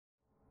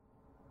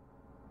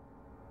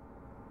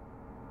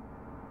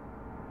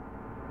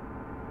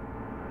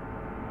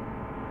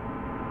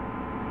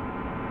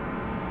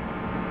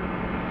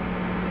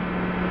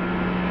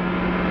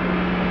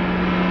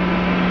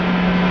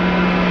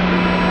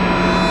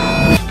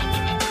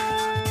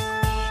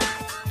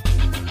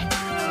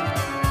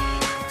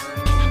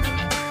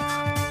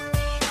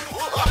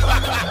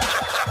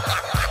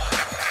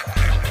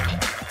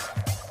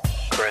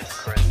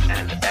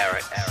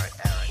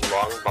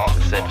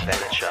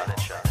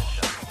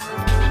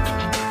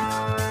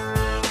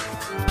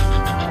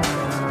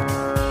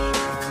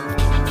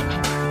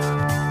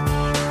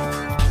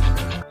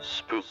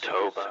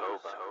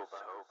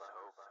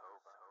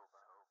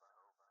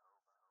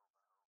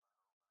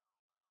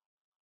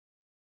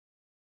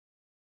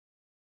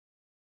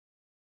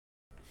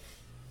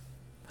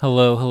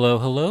Hello, hello,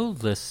 hello.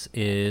 This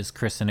is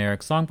Chris and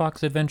Eric's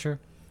Songbox Adventure,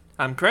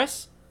 I'm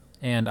Chris.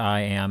 and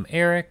I am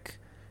Eric.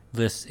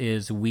 This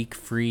is week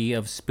free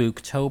of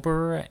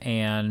Spooktober,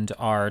 and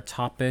our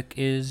topic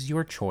is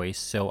your choice,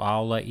 so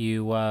I'll let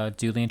you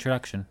do the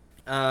introduction.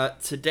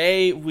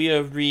 Today we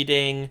are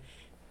reading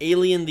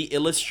Alien the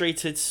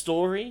Illustrated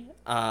Story,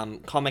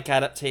 comic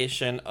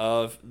adaptation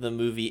of the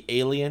movie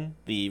Alien,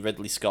 the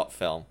Ridley Scott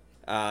film.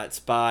 It's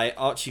by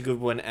Archie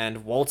Goodwin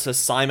and Walter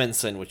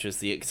Simonson, which was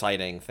the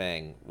exciting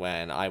thing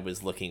when I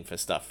was looking for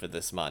stuff for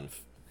this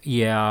month.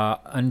 Yeah,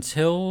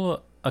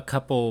 until a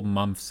couple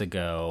months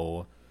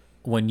ago,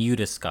 when you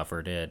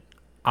discovered it,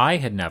 I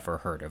had never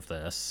heard of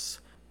this.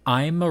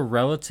 I'm a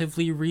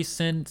relatively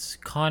recent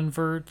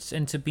convert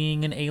into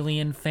being an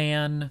Alien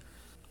fan.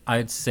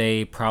 I'd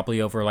say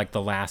probably over like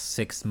the last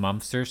 6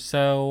 months or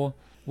so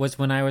was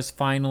when I was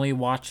finally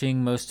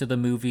watching most of the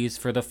movies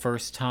for the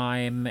first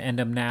time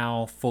and am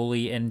now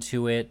fully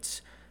into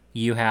it.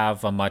 You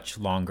have a much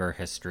longer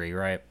history,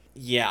 right?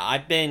 Yeah,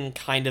 I've been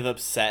kind of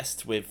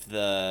obsessed with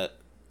the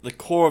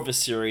core of the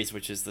series,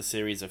 which is the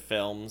series of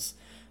films,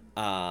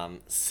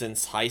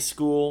 since high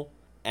school,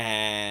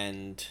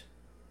 and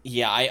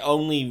yeah, I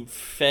only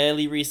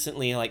fairly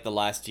recently, like the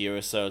last year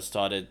or so,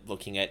 started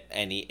looking at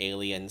any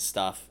Alien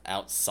stuff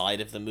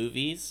outside of the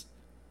movies.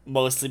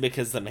 Mostly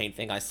because the main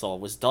thing I saw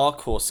was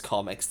Dark Horse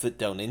comics that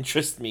don't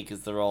interest me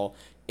because they're all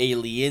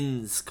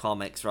Aliens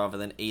comics rather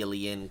than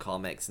Alien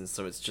comics, and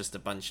so it's just a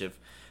bunch of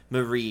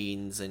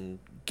Marines and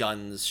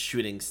guns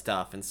shooting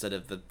stuff instead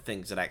of the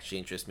things that actually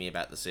interest me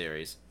about the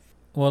series.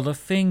 Well, the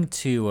thing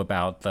too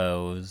about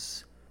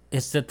those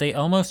is that they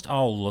almost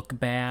all look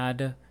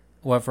bad,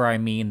 whether I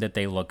mean that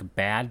they look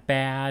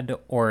bad,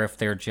 or if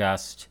they're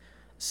just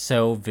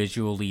so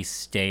visually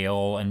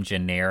stale and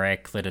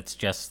generic that it's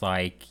just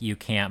like you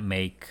can't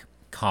make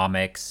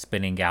comics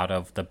spinning out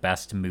of the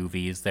best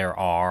movies there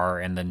are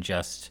and then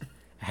just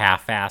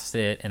half-ass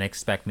it and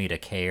expect me to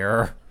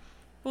care.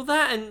 Well,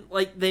 that and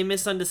like they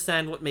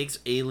misunderstand what makes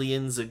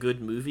Aliens a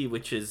good movie,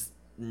 which is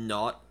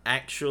not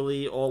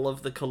actually all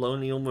of the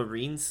colonial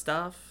marine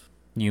stuff.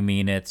 You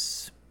mean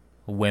it's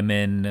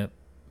women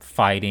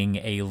fighting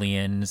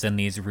aliens in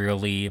these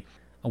really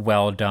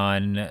well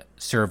done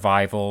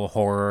survival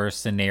horror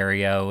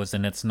scenarios,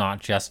 and it's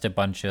not just a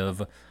bunch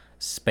of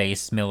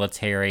space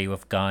military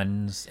with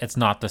guns. It's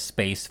not the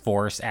Space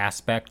Force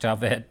aspect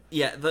of it.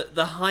 Yeah, the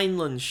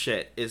Heinlein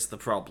shit is the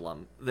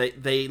problem.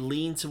 They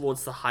lean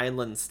towards the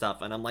Heinlein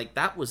stuff, and I'm like,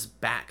 that was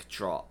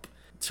backdrop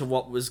to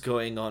what was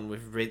going on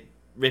with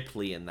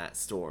Ripley in that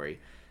story.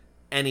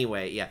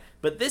 Anyway, yeah,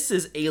 but this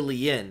is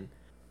Alien,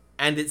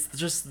 and it's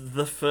just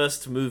the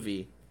first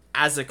movie.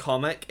 As a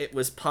comic, it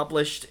was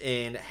published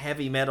in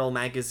Heavy Metal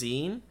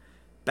magazine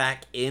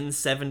back in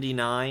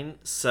 '79,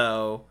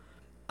 so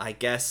I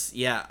guess,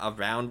 yeah,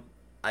 around.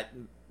 I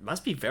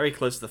must be very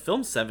close to the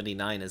film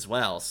 '79 as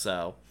well,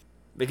 so.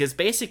 Because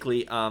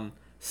basically,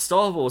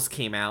 Star Wars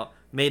came out,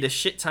 made a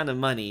shit ton of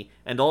money,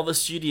 and all the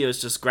studios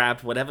just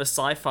grabbed whatever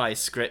sci fi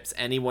scripts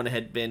anyone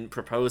had been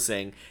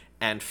proposing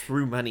and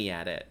threw money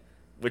at it.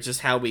 Which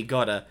is how we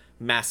got a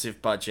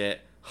massive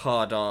budget,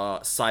 hard R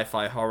sci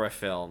fi horror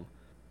film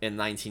in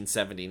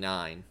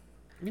 1979.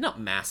 I mean, not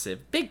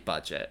massive, big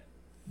budget.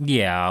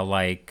 Yeah,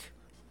 like,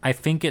 I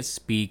think it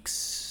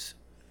speaks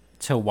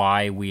to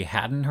why we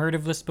hadn't heard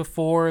of this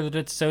before, that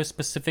it's so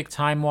specific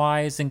time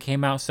wise and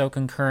came out so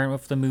concurrent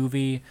with the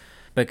movie,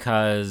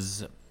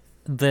 because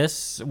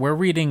we're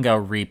reading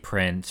a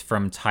reprint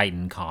from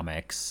Titan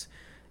Comics,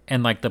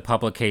 and like the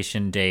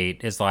publication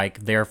date is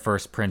like their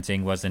first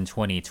printing was in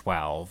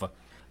 2012.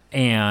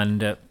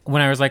 And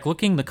when I was like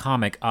looking the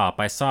comic up,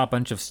 I saw a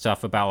bunch of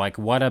stuff about like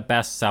what a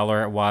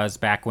bestseller it was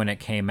back when it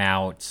came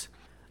out.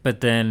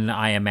 But then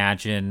I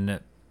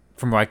imagine,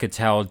 from what I could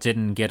tell,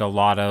 didn't get a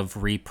lot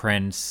of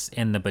reprints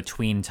in the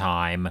between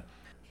time,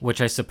 which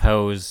I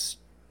suppose,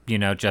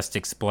 just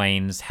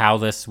explains how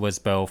this was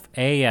both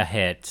a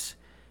hit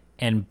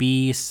and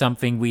B,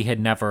 something we had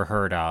never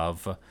heard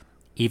of,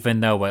 even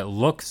though it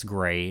looks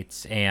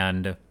great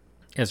and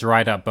is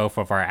right up both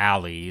of our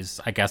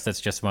alleys. I guess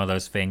it's just one of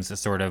those things that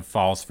sort of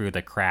falls through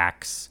the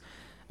cracks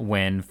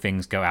when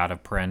things go out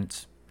of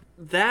print.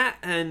 That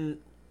and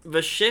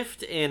the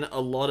shift in a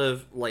lot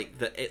of like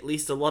the at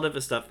least a lot of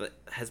the stuff that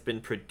has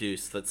been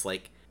produced that's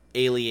like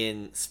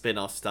Alien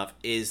spin-off stuff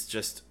is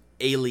just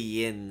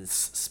Aliens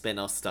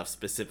spin-off stuff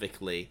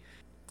specifically.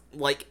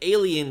 Like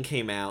Alien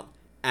came out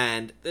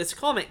and this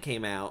comic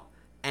came out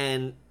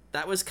and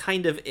that was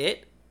kind of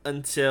it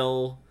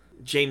until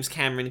James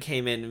Cameron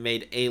came in and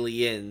made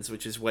Aliens,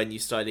 which is when you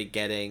started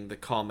getting the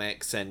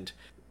comics and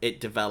it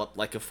developed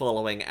like a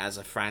following as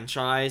a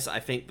franchise. I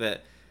think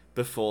that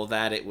before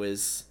that it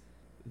was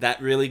that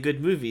really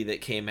good movie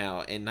that came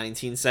out in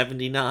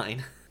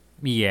 1979.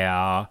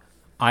 Yeah,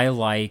 I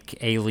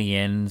like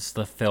Aliens,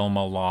 the film,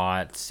 a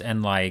lot,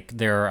 and like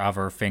there are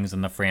other things in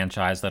the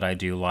franchise that I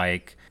do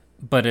like,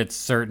 but it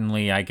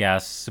certainly, I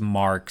guess,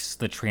 marks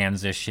the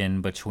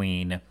transition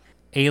between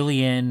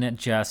Alien,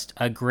 just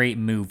a great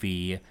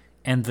movie,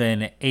 And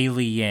then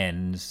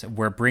Aliens,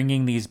 we're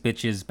bringing these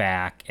bitches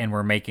back and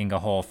we're making a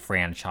whole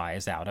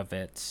franchise out of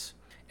it.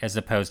 As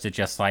opposed to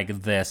just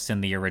like this in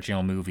the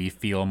original movie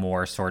feel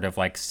more sort of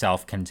like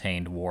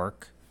self-contained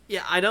work.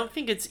 Yeah, I don't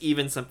think it's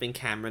even something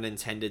Cameron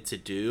intended to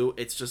do.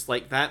 It's just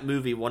like that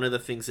movie, one of the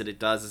things that it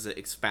does is it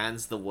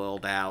expands the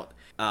world out.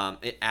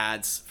 It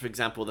adds, for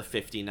example, the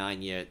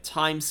 59-year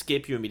time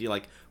skip. You're immediately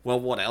like, well,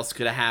 what else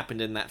could have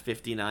happened in that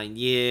 59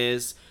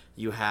 years?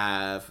 You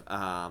have,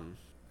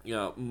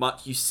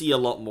 you see a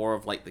lot more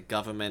of like the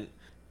government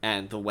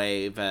and the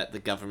way that the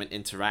government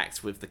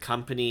interacts with the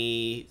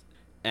company.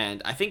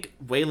 And I think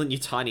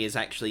Weyland-Yutani is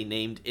actually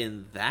named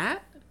in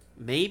that,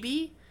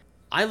 maybe?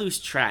 I lose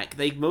track.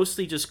 They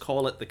mostly just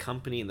call it the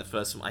company in the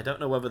first one. I don't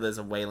know whether there's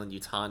a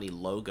Weyland-Yutani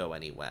logo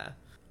anywhere.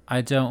 I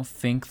don't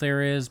think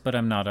there is, but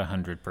I'm not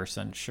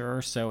 100%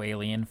 sure, so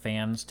Alien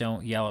fans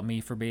don't yell at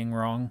me for being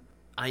wrong.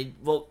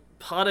 Well,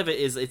 part of it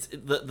is it's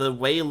the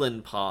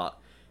Weyland part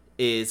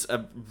is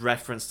a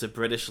reference to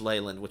British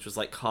Leyland, which was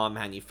like car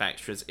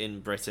manufacturers in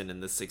Britain in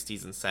the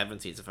 60s and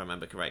 70s, if I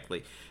remember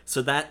correctly.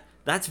 So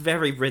that's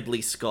very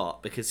Ridley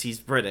Scott because he's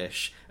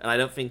British, and I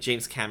don't think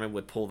James Cameron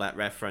would pull that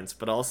reference.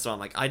 But also, I'm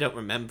like, I don't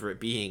remember it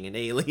being an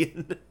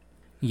alien.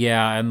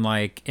 Yeah, and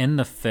like in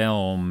the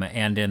film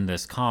and in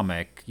this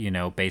comic,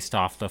 based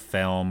off the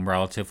film,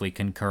 relatively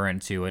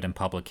concurrent to it in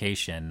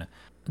publication,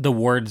 the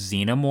word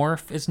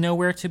xenomorph is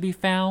nowhere to be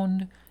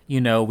found.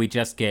 We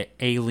just get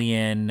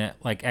alien,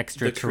 like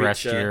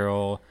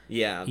extraterrestrial.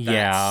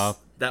 Yeah.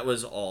 That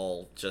was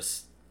all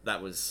just,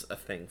 that was a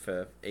thing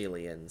for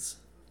aliens.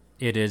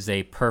 It is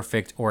a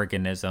perfect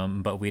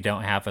organism, but we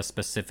don't have a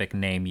specific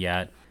name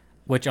yet,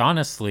 which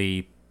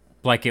honestly,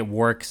 like it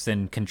works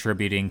in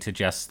contributing to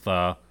just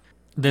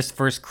this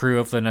first crew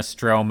of the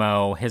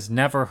Nostromo has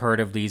never heard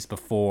of these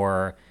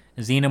before.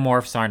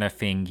 Xenomorphs aren't a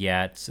thing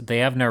yet. They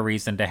have no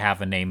reason to have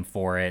a name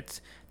for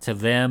it. To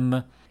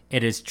them,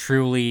 it is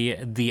truly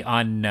the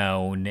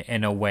unknown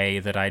in a way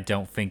that I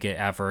don't think it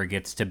ever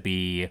gets to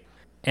be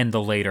in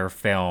the later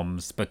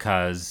films,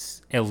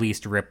 because at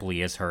least Ripley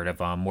has heard of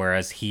them,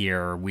 whereas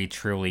here we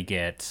truly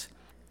get,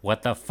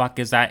 what the fuck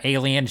is that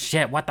alien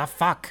shit? What the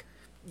fuck?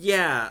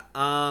 Yeah,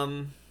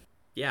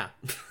 yeah.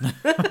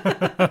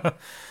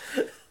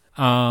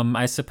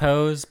 I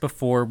suppose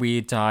before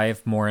we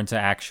dive more into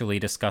actually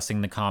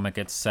discussing the comic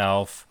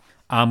itself,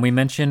 we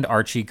mentioned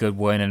Archie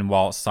Goodwin and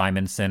Walt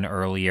Simonson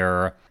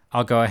earlier.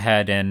 I'll go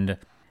ahead and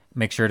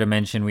make sure to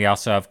mention we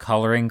also have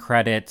coloring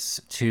credits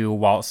to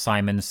Walt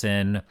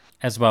Simonson,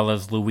 as well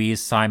as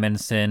Louise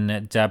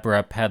Simonson,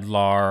 Deborah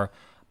Pedlar,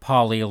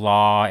 Polly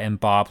Law, and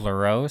Bob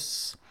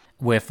LaRose,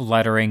 with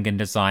lettering and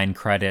design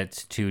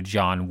credit to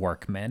John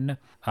Workman,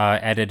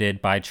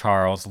 edited by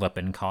Charles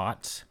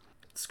Lippincott.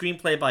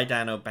 Screenplay by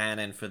Dan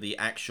O'Bannon for the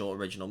actual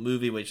original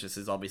movie, which this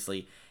is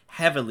obviously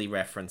heavily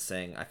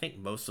referencing. I think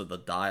most of the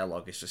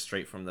dialogue is just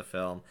straight from the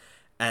film.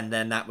 And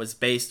then that was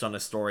based on a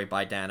story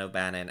by Dan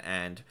O'Bannon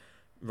and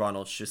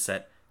Ronald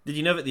Shusett. Did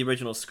you know that the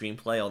original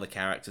screenplay, all the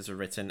characters were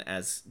written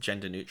as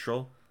gender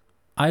neutral?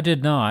 I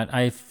did not.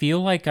 I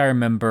feel like I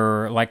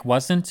remember,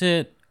 wasn't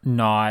it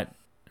not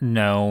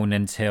known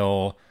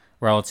until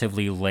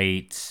relatively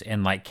late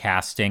in,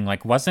 casting?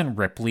 Wasn't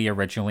Ripley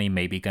originally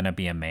maybe going to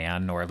be a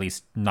man, or at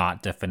least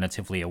not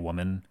definitively a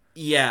woman?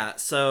 Yeah,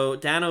 so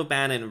Dan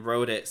O'Bannon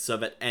wrote it so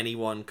that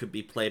anyone could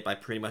be played by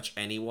pretty much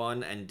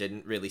anyone and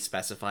didn't really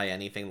specify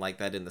anything like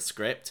that in the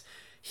script.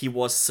 He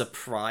was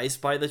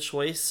surprised by the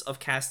choice of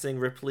casting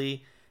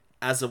Ripley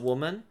as a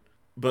woman,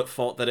 but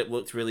thought that it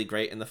looked really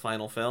great in the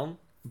final film.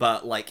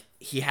 But,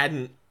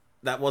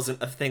 that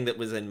wasn't a thing that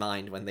was in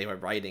mind when they were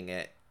writing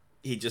it.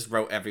 He just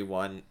wrote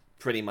everyone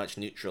pretty much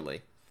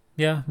neutrally.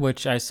 Yeah,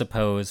 which I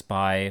suppose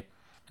by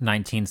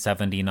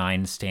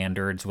 1979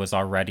 standards was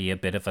already a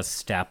bit of a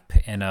step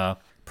in a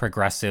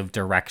progressive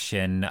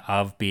direction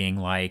of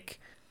being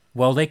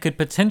well, they could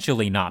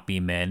potentially not be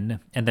men.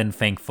 And then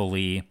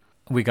thankfully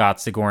we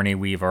got Sigourney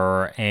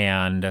Weaver,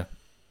 and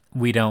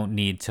we don't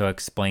need to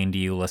explain to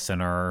you,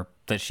 listener,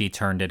 that she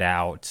turned it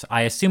out.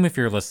 I assume if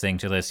you're listening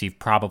to this, you've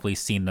probably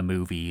seen the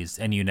movies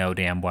and you know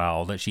damn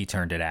well that she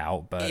turned it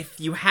out. But if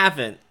you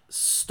haven't,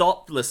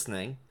 stop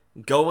listening.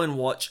 Go and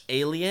watch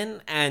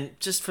Alien, and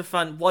just for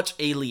fun, watch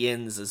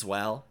Aliens as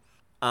well.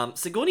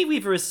 Sigourney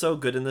Weaver is so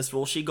good in this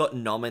role, she got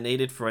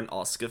nominated for an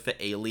Oscar for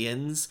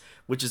Aliens,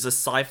 which is a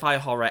sci-fi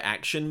horror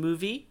action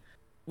movie,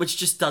 which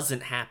just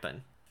doesn't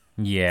happen.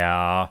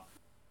 Yeah.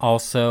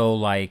 Also,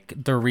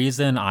 the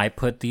reason I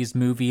put these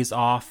movies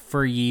off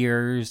for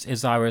years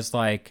is I was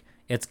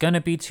it's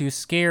gonna be too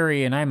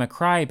scary and I'm a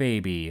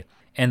crybaby.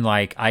 And,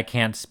 I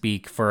can't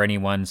speak for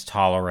anyone's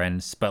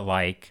tolerance, but,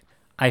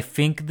 I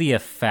think the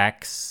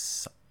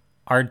effects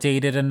are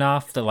dated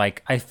enough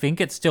that, I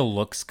think it still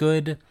looks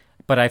good,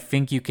 but I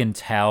think you can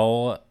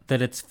tell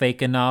that it's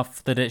fake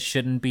enough that it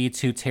shouldn't be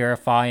too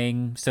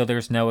terrifying, so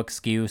there's no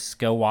excuse.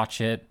 Go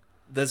watch it.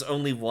 There's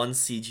only one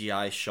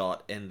CGI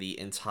shot in the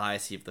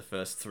entirety of the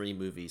first 3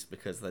 movies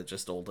because they're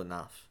just old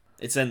enough.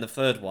 It's in the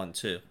third one,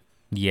 too.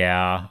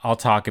 Yeah, I'll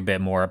talk a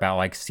bit more about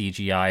like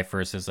CGI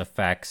versus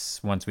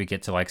effects once we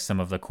get to like some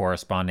of the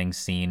corresponding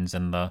scenes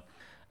in the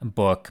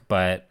book,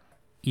 but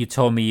you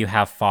told me you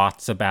have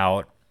thoughts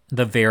about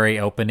the very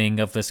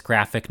opening of this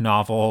graphic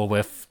novel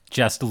with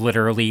just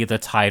literally the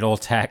title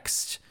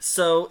text.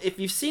 So, if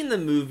you've seen the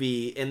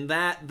movie, in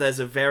that there's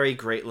a very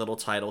great little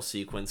title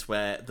sequence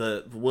where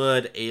the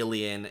word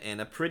alien in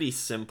a pretty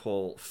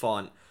simple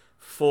font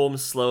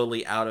forms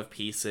slowly out of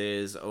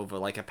pieces over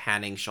like a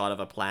panning shot of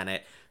a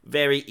planet.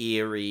 Very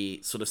eerie,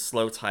 sort of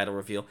slow title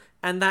reveal,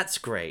 and that's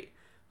great.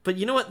 But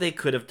you know what they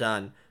could have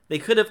done? They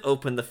could have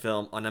opened the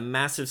film on a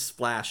massive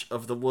splash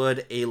of the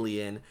word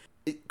alien,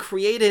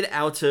 created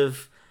out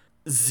of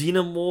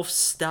xenomorph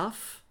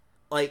stuff.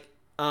 Like,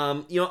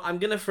 I'm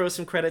gonna throw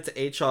some credit to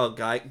H.R.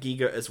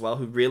 Giger as well,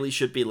 who really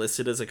should be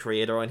listed as a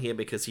creator on here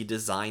because he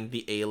designed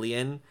the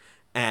alien,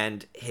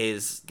 and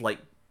his like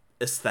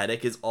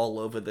aesthetic is all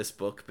over this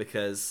book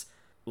because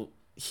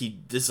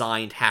he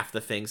designed half the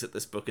things that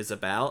this book is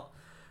about.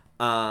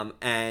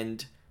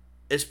 And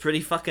it's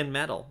pretty fucking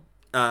metal.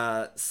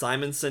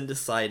 Simonson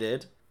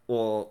decided,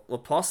 or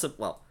possibly,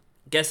 well,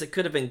 guess it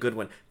could have been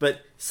Goodwin,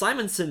 but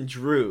Simonson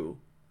drew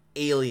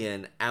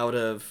Alien out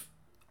of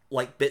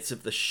like bits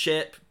of the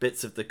ship,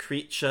 bits of the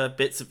creature,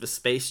 bits of the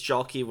space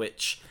jockey,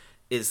 which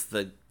is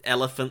the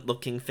elephant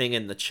looking thing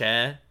in the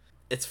chair.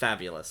 It's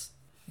fabulous.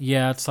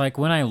 Yeah, it's like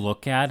when I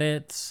look at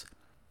it,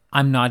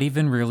 I'm not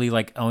even really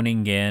like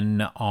owning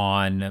in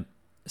on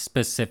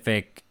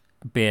specific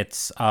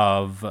bits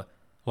of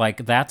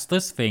like that's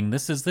this thing,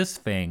 this is this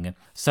thing.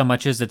 So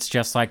much as it's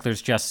just like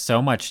there's just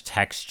so much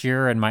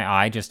texture and my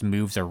eye just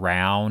moves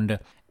around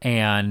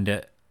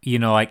and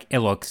like it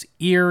looks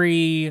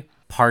eerie.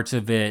 Parts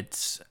of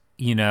it,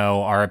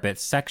 are a bit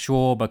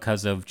sexual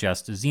because of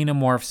just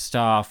xenomorph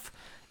stuff.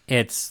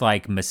 It's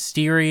like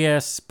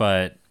mysterious,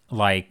 but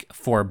like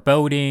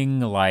foreboding,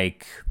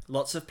 like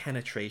Lots of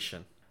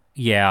penetration.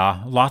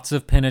 yeah, lots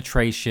of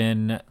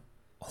penetration,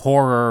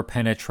 horror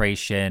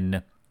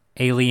penetration.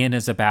 Alien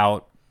is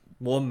about,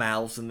 More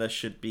mouths than there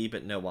should be,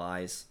 but no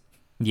eyes.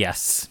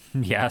 yes,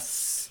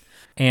 yes.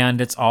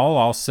 And it's all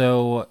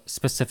also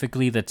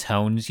specifically the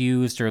tones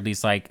used or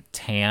these like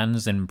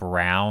tans and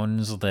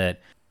browns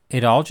that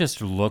it all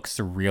just looks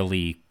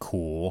really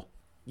cool.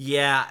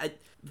 Yeah,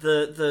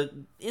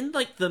 the in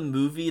like the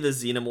movie, the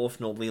xenomorph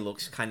normally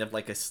looks kind of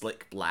like a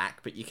slick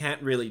black, but you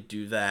can't really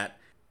do that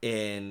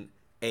in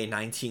a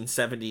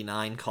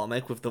 1979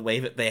 comic with the way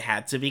that they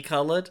had to be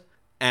colored.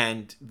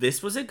 And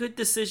this was a good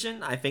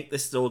decision. I think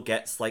this still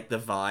gets like the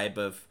vibe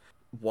of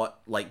what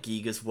like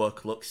Giga's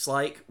work looks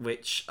like,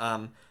 which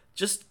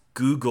just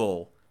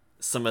Google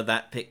some of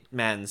that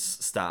Pickman's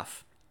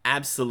stuff.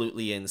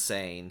 Absolutely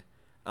insane.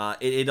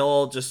 It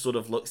all just sort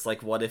of looks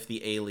like What If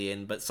the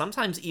Alien, but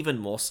sometimes even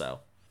more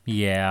so.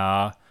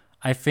 Yeah,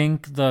 I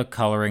think the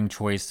coloring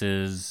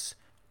choices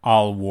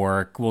all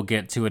work. We'll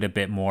get to it a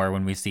bit more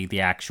when we see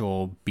the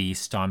actual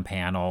beast on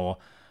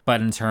panel.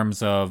 But in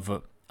terms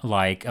of,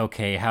 like,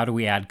 okay, how do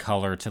we add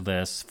color to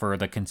this for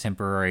the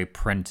contemporary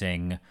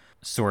printing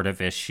sort of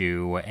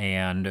issue?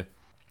 And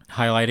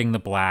highlighting the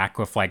black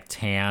with, like,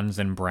 tans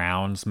and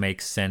browns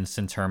makes sense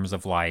in terms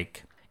of,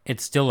 like,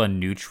 it's still a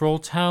neutral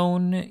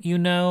tone,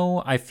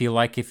 I feel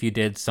like if you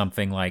did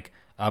something like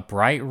a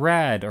bright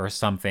red or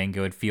something, it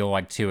would feel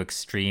like too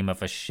extreme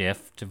of a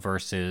shift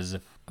versus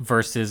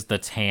the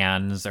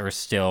tans are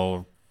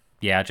still,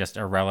 yeah, just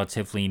a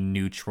relatively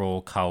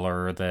neutral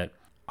color that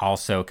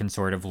also can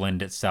sort of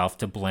lend itself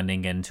to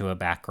blending into a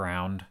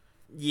background.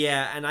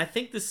 Yeah, and I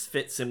think this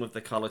fits in with the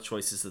color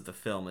choices of the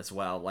film as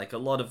well. Like a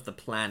lot of the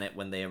planet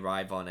when they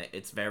arrive on it,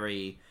 it's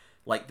very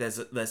like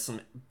there's some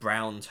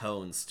brown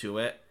tones to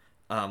it.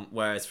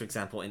 Whereas, for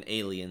example, in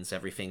Aliens,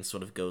 everything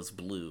sort of goes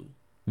blue.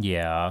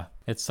 Yeah,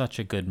 it's such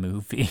a good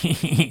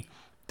movie.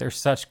 They're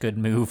such good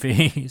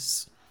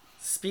movies.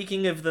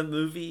 Speaking of the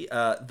movie,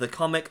 the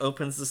comic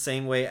opens the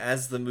same way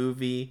as the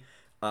movie.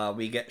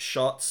 We get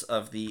shots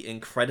of the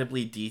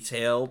incredibly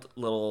detailed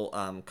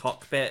little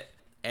cockpit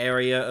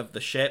area of the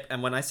ship.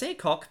 And when I say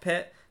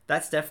cockpit,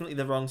 that's definitely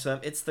the wrong term.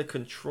 It's the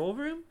control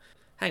room?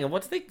 Hang on,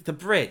 the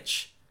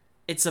bridge.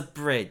 It's a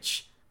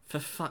bridge. For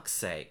fuck's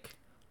sake.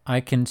 I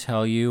can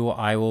tell you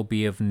I will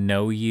be of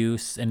no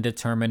use in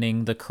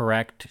determining the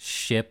correct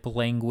ship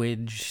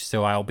language,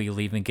 so I'll be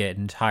leaving it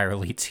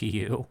entirely to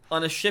you.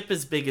 On a ship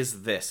as big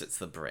as this, it's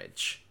the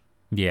bridge.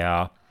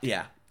 Yeah.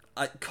 Yeah.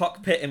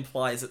 Cockpit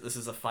implies that this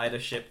is a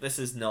fighter ship. This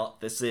is not.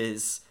 This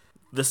is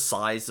the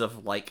size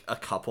of like a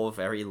couple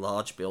very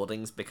large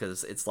buildings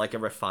because it's like a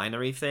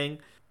refinery thing.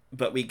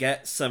 But we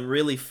get some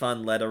really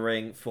fun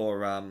lettering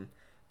for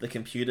the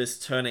computers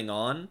turning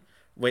on,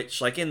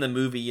 which like in the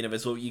movie, you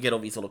get all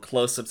these little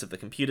close-ups of the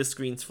computer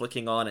screens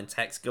flicking on and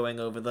text going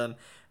over them.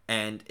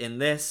 And in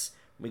this,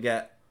 we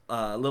get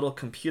a little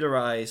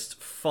computerized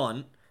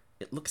font.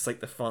 It looks like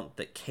the font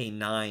that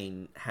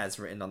K9 has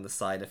written on the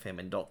side of him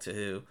in Doctor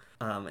Who.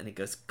 And it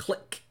goes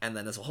click, and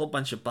then there's a whole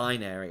bunch of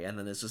binary, and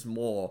then there's just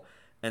more.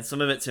 And some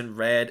of it's in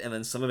red, and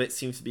then some of it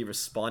seems to be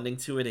responding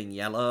to it in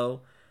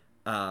yellow.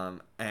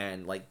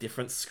 and like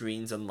different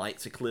screens and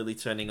lights are clearly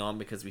turning on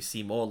because we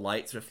see more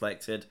lights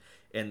reflected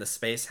in the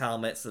space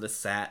helmets that are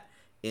sat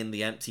in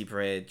the empty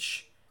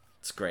bridge.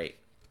 It's great.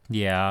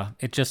 Yeah,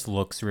 it just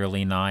looks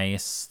really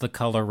nice. The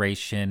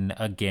coloration,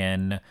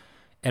 again,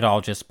 it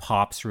all just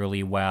pops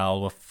really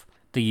well with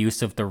the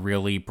use of the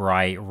really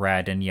bright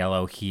red and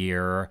yellow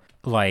here,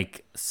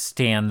 like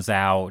stands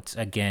out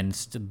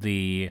against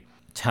the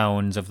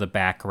tones of the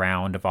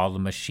background of all the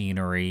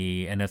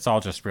machinery, and it's all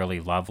just really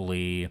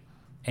lovely.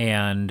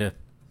 And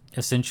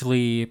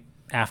essentially,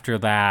 after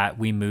that,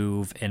 we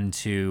move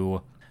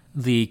into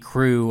the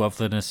crew of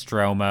the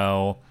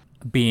Nostromo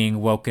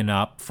being woken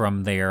up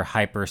from their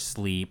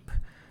hypersleep.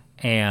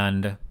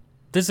 And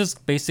this is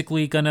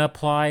basically going to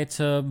apply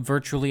to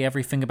virtually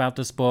everything about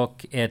this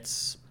book.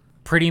 It's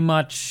pretty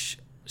much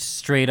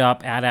straight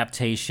up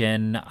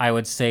adaptation. I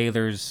would say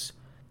there's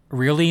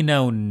really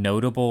no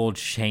notable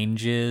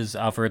changes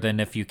other than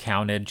if you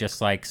counted just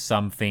like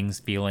some things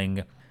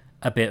feeling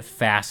a bit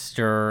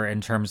faster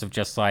in terms of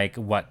just like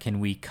what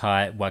can we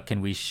cut, what can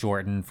we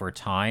shorten for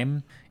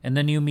time in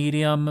the new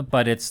medium,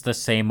 but it's the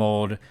same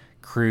old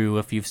crew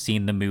if you've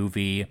seen the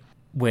movie,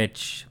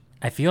 which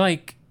I feel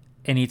like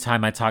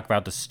anytime I talk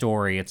about the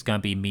story, it's going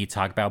to be me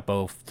talk about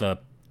both the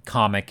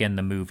comic and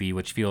the movie,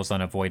 which feels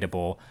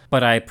unavoidable.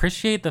 But I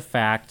appreciate the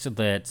fact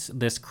that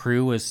this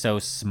crew is so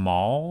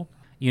small.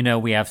 You know,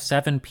 we have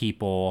 7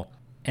 people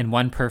and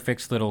one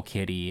perfect little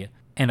kitty.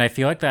 And I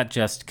feel like that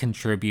just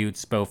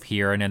contributes both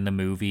here and in the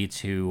movie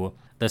to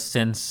the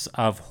sense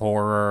of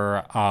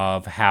horror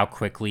of how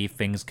quickly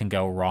things can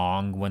go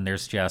wrong when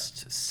there's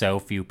just so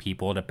few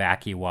people to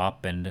back you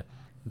up and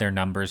their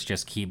numbers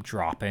just keep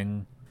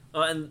dropping.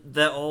 Oh, and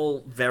they're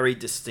all very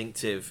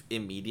distinctive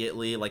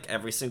immediately. Like,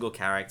 every single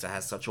character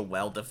has such a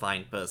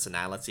well-defined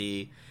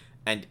personality,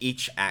 and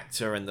each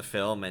actor in the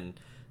film and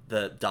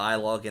the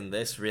dialogue in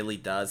this really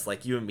does,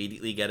 like, you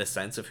immediately get a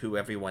sense of who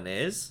everyone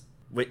is,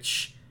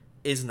 which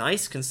is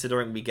nice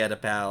considering we get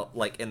about,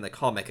 like, in the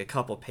comic, a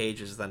couple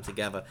pages of them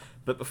together.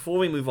 But before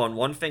we move on,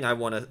 one thing I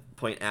want to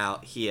point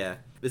out here,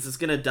 this is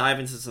going to dive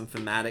into some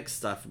thematic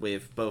stuff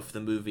with both the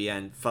movie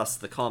and thus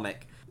the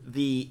comic.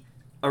 The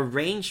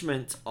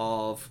arrangement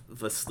of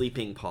the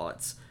sleeping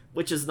pods,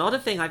 which is not a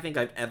thing I think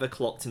I've ever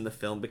clocked in the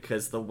film,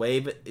 because the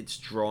way that it's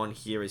drawn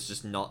here is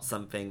just not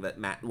something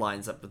that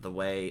lines up with the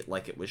way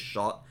like it was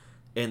shot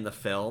in the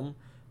film.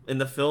 In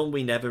the film,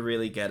 we never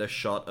really get a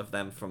shot of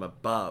them from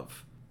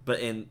above,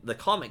 but in the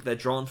comic, they're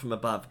drawn from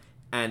above,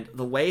 and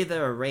the way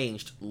they're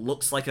arranged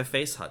looks like a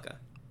facehugger.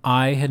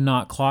 I had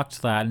not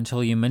clocked that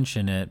until you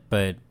mention it,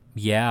 but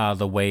yeah,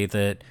 the way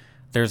that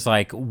there's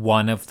like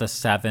one of the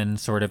 7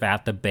 sort of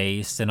at the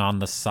base and on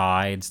the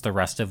sides, the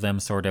rest of them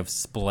sort of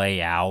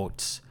splay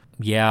out.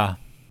 Yeah.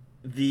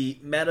 The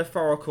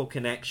metaphorical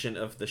connection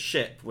of the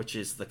ship, which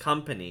is the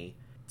company,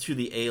 to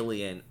the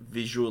alien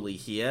visually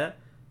here,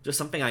 just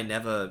something I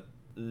never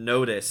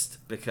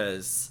noticed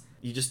because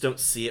you just don't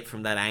see it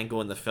from that angle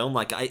in the film.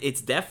 Like,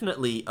 it's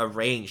definitely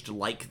arranged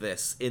like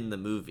this in the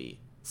movie.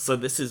 So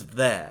this is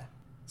there.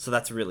 So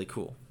that's really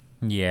cool.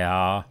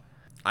 Yeah.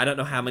 I don't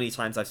know how many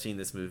times I've seen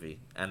this movie,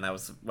 and that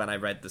was when I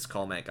read this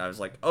comic. I was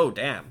like, oh,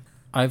 damn.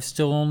 I've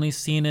still only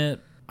seen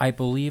it, I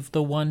believe,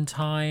 the one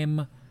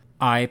time.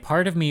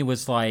 Part of me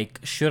was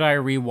like, should I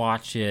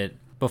rewatch it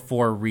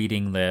before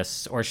reading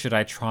this, or should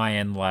I try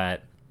and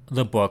let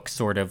the book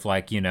sort of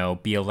like, you know,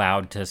 be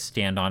allowed to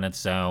stand on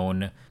its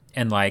own?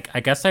 And like,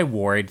 I guess I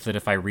worried that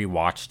if I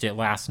rewatched it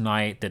last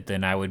night, that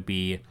then I would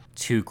be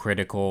too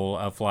critical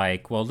of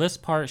like, well, this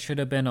part should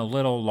have been a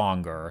little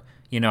longer.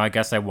 You know, I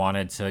guess I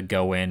wanted to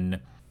go in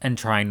and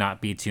try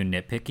not be too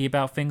nitpicky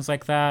about things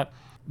like that.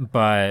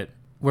 But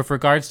with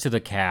regards to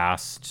the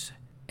cast,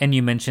 and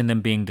you mentioned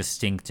them being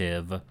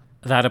distinctive,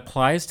 that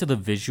applies to the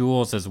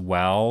visuals as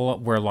well,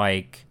 where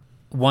like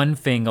one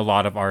thing a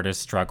lot of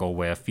artists struggle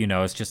with, you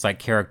know, is just like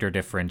character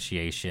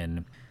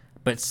differentiation.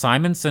 But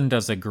Simonson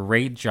does a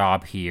great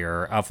job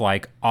here of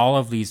like all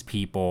of these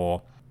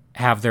people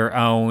have their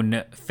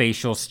own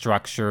facial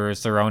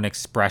structures, their own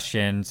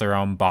expressions, their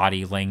own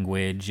body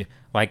language.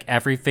 Like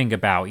everything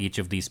about each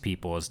of these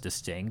people is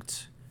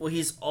distinct. Well,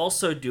 he's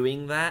also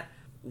doing that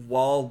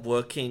while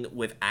working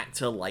with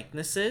actor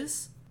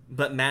likenesses,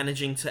 but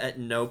managing to at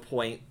no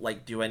point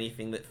like do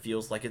anything that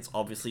feels like it's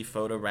obviously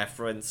photo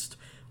referenced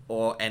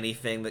or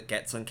anything that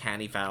gets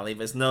uncanny valley.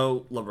 There's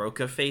no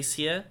LaRocca face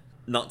here.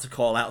 Not to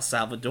call out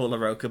Salvador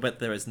LaRocca, but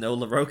there is no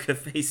LaRocca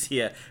face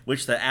here,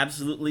 which there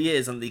absolutely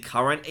is in the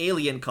current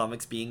Alien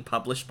comics being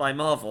published by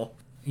Marvel.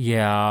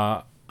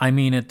 Yeah, I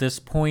mean, at this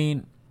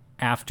point,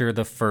 after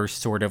the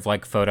first sort of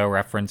like photo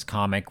reference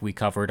comic we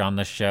covered on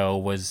the show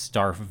was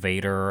Darth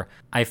Vader,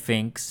 I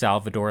think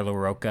Salvador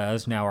LaRocca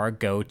is now our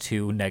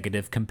go-to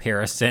negative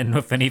comparison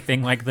with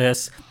anything like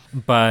this.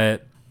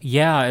 But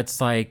yeah,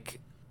 it's like...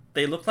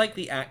 They look like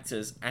the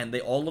actors, and they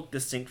all look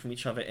distinct from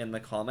each other in the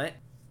comic.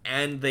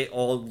 And they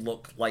all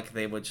look like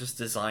they were just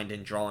designed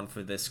and drawn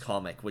for this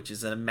comic, which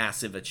is a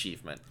massive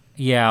achievement.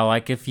 Yeah,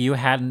 like if you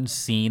hadn't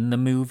seen the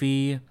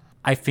movie,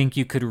 I think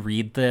you could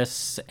read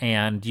this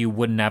and you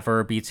would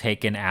never be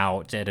taken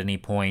out at any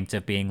point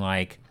of being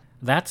like,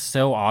 that's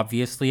so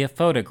obviously a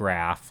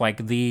photograph.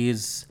 Like,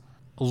 these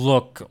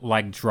look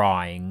like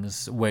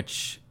drawings,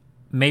 which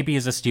maybe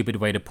is a stupid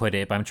way to put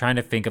it, but I'm trying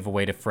to think of a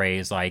way to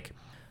phrase, like,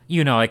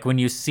 like when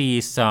you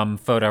see some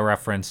photo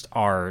referenced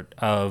art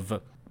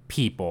of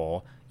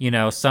people,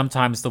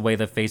 sometimes the way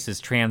the face is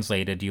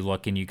translated, you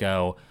look and you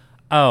go,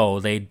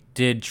 oh, they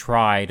did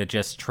try to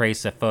just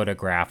trace a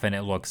photograph and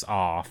it looks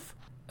off.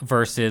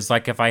 Versus,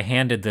 like, if I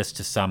handed this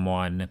to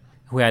someone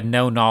who had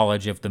no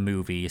knowledge of the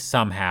movie,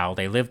 somehow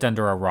they lived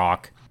under a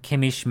rock,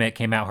 Kimmy Schmidt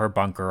came out her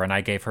bunker, and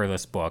I gave her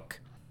this book.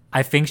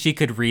 I think she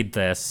could read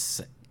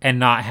this and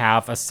not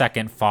have a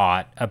second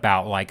thought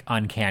about, like,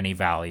 uncanny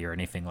valley or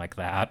anything like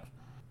that.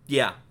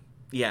 Yeah,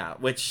 yeah,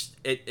 which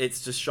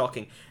it's just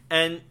shocking.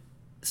 And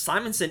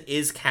Simonson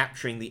is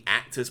capturing the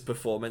actors'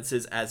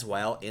 performances as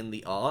well in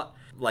the art.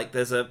 Like,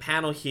 there's a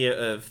panel here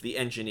of the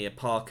engineer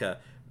Parker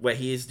where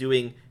he is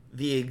doing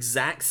the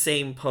exact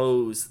same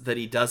pose that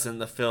he does in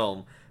the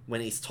film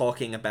when he's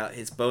talking about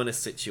his bonus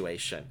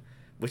situation,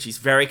 which he's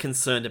very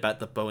concerned about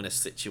the bonus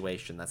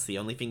situation. That's the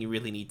only thing you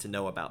really need to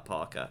know about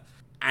Parker.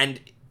 And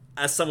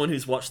as someone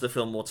who's watched the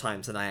film more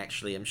times than I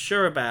actually am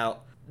sure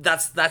about,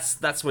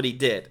 that's what he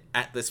did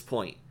at this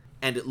point,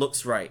 and it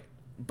looks right.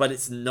 But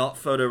it's not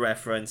photo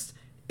referenced.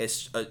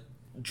 It's a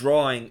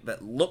drawing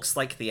that looks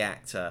like the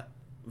actor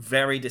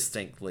very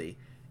distinctly.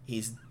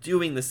 He's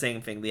doing the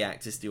same thing the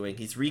actor's doing.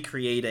 He's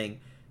recreating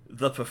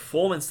the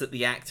performance that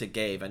the actor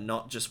gave and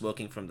not just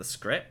working from the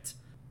script,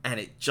 and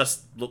it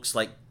just looks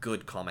like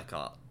good comic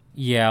art.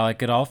 Yeah,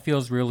 like, it all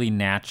feels really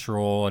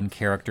natural and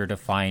character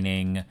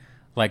defining.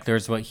 Like,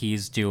 there's what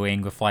he's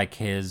doing with, like,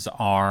 his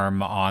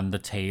arm on the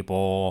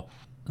table.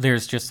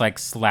 There's just, like,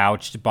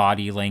 slouched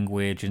body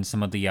language in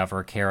some of the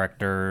other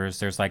characters.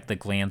 There's, like, the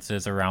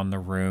glances around the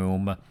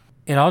room.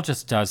 It all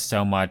just does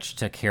so much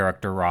to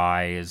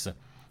characterize,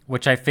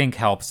 which I think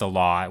helps a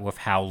lot with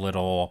how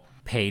little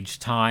page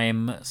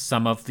time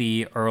some of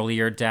the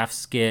earlier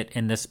deaths get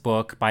in this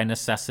book by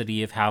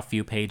necessity of how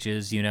few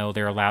pages,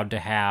 they're allowed to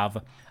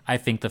have. I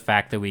think the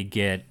fact that we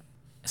get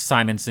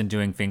Simonson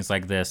doing things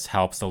like this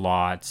helps a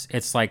lot.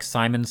 It's like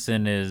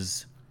Simonson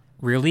is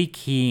really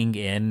keying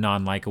in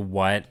on, like,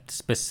 what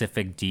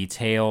specific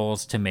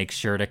details to make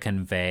sure to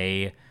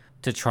convey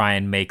to try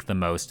and make the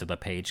most of the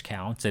page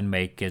count and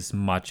make as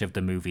much of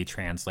the movie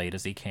translate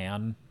as he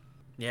can.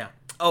 Yeah.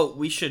 Oh,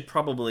 we should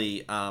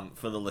probably,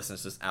 for the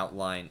listeners, just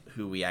outline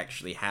who we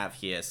actually have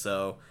here.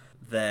 So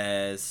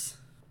there's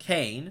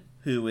Kane,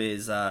 who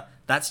is,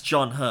 that's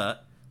John Hurt.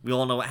 We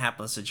all know what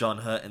happens to John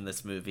Hurt in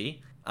this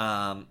movie.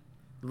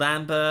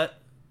 Lambert,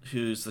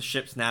 who's the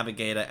ship's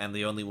navigator and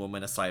the only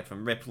woman aside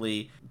from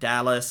Ripley.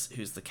 Dallas,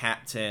 who's the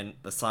captain,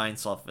 the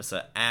science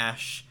officer,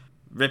 Ash,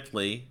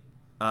 Ripley,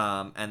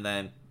 and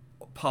then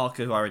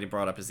Parker, who I already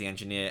brought up, as the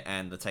engineer,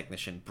 and the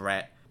technician,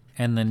 Brett.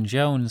 And then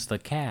Jones the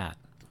cat.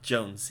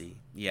 Jonesy.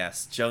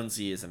 Yes,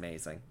 Jonesy is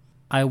amazing.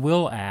 I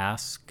will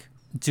ask,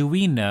 do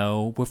we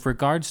know, with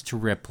regards to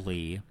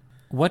Ripley,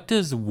 what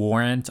does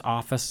warrant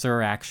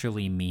officer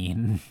actually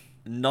mean?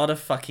 Not a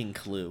fucking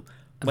clue.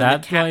 When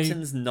the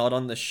captain's not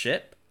on the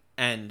ship,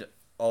 and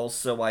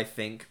also I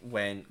think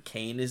when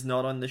Kane is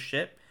not on the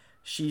ship,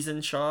 she's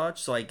in charge,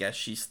 so I guess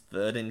she's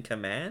third in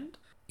command?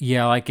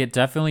 Yeah, like, it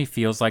definitely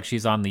feels like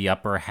she's on the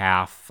upper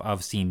half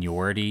of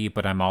seniority,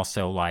 but I'm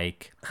also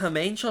like... Her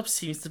main job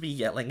seems to be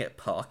yelling at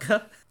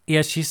Parker.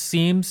 Yeah, she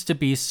seems to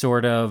be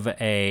sort of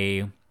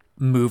a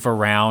move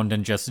around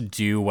and just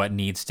do what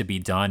needs to be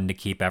done to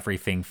keep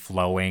everything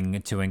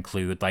flowing, to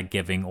include, like,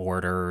 giving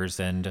orders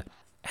and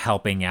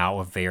helping out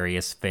with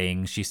various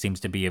things. She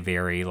seems to be a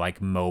very,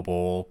 like,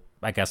 mobile,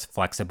 I guess,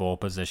 flexible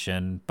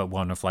position, but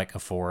one of, like,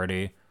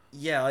 authority.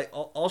 Yeah, like,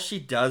 all she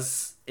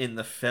does in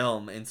the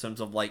film in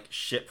terms of, like,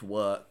 ship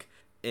work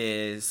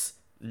is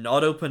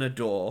not open a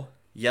door,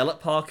 yell at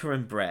Parker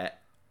and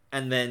Brett,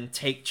 and then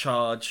take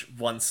charge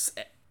once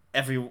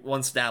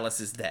Dallas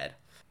is dead.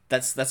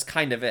 That's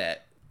kind of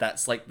it.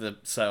 That's like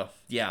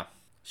yeah.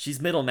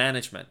 She's middle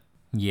management.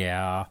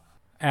 Yeah.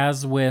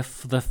 As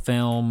with the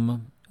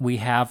film, we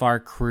have our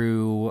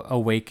crew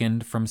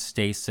awakened from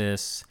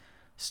stasis,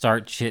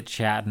 start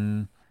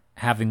chit-chatting,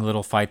 having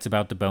little fights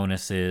about the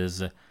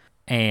bonuses,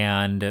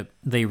 and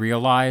they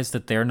realize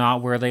that they're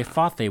not where they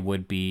thought they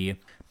would be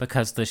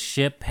because the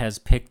ship has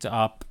picked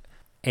up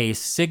a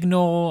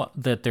signal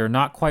that they're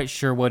not quite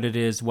sure what it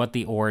is, what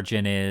the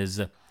origin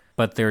is,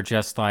 but they're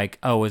just like,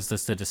 oh, is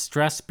this a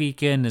distress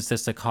beacon? Is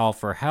this a call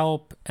for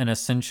help? And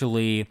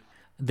essentially,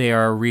 they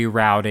are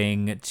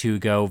rerouting to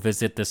go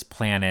visit this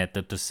planet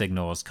that the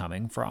signal is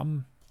coming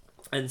from.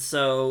 And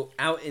so,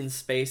 out in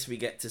space, we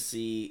get to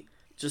see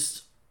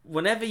just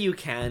whenever you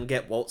can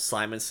get Walt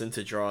Simonson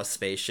to draw a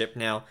spaceship.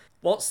 Now,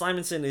 Walt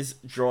Simonson is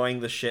drawing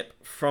the ship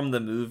from the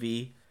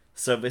movie,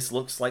 so this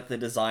looks like the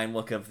design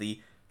look of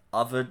the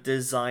other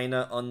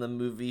designer on the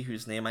movie,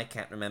 whose name I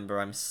can't remember.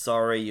 I'm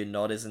sorry, you're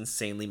not as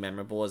insanely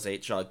memorable as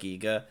H.R.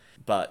 Giger,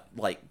 but,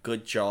 like,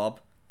 good job.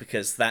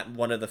 Because that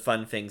one of the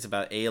fun things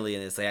about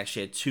Alien is they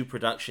actually had two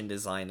production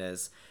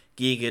designers.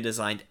 Giga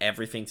designed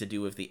everything to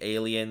do with the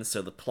aliens,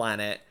 so the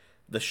planet,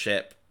 the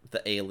ship,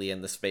 the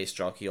alien, the space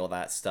jockey, all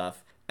that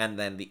stuff. And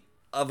then the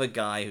other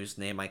guy, whose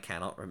name I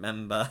cannot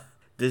remember,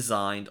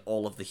 designed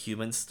all of the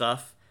human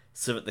stuff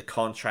so that the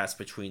contrast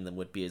between them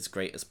would be as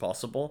great as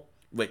possible.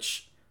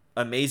 Which,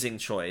 amazing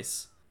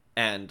choice.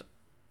 And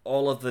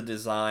all of the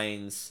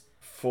designs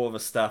for the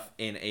stuff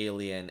in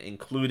Alien,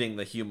 including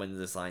the human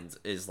designs,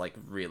 is like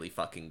really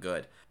fucking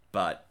good.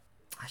 But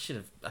I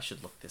should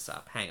look this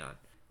up. Hang on.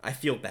 I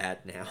feel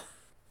bad now.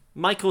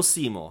 Michael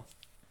Seymour.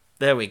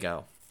 There we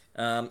go.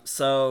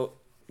 So,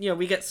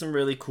 we get some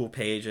really cool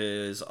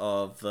pages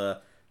of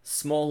the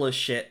smaller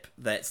ship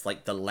that's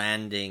like the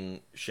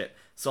landing ship.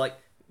 So, like,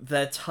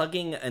 they're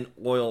tugging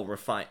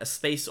a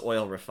space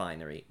oil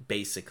refinery,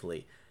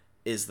 basically,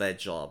 is their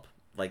job.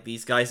 Like,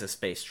 these guys are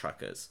space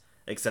truckers,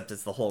 except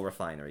it's the whole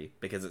refinery,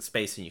 because it's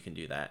space and you can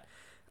do that.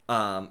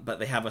 But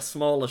they have a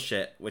smaller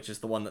ship, which is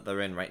the one that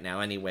they're in right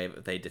now anyway,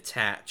 that they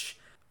detach.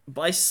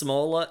 By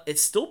smaller,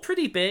 it's still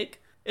pretty big.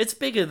 It's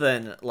bigger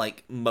than,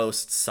 like,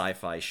 most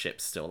sci-fi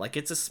ships still. Like,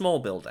 it's a small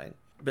building.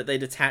 But they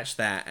detach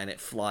that, and it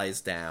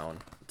flies down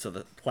to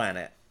the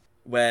planet,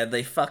 where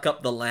they fuck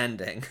up the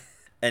landing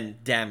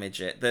and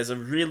damage it. There's a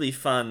really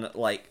fun,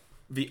 like,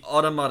 the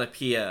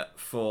automatopoeia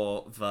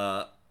for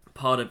the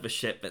part of the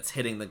ship that's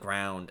hitting the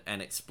ground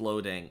and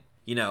exploding.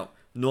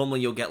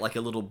 Normally you'll get, like,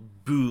 a little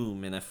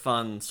boom in a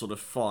fun sort of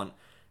font.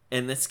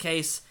 In this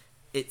case,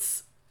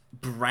 it's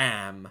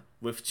Bram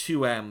with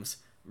 2 M's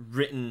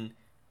written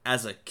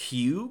as a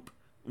cube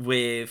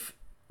with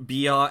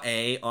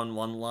BRA on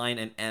one line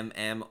and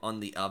MM on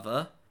the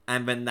other.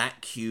 And then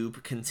that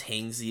cube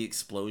contains the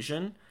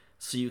explosion.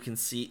 So you can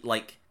see,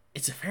 like,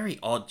 it's a very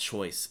odd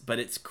choice, but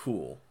it's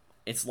cool.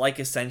 It's like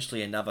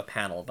essentially another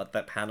panel, but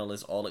that panel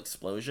is all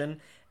explosion,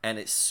 and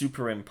it's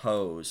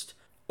superimposed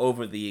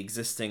over the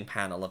existing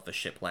panel of the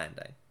ship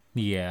landing.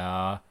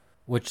 Yeah,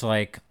 which,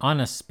 like,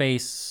 on a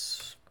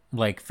space,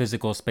 like,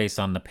 physical space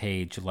on the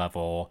page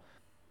level,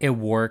 it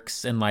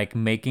works in, like,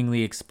 making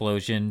the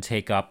explosion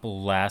take up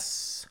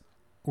less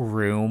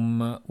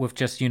room with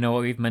just,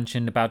 what we've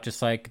mentioned about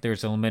just, like,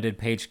 there's a limited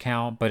page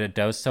count, but it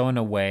does so in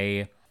a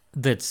way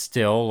that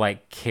still,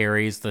 like,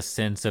 carries the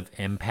sense of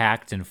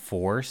impact and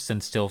force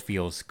and still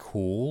feels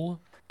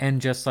cool. And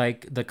just,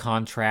 like, the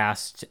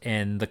contrast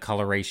and the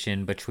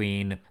coloration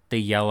between the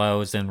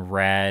yellows and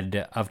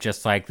red of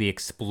just, like, the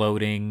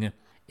exploding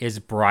is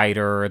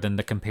brighter than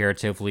the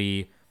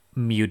comparatively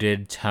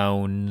muted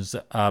tones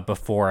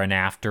before and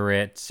after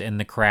it in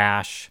the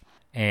crash.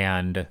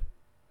 And,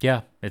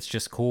 yeah, it's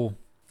just cool.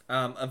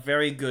 A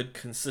very good,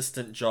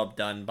 consistent job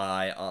done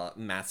by a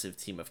massive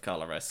team of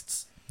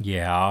colorists.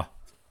 Yeah.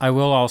 I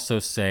will also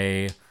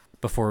say,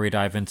 before we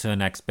dive into the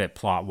next bit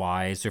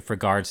plot-wise, with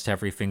regards to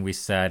everything we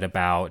said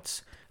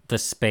about the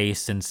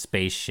space and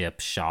spaceship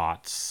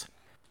shots,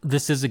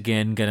 this is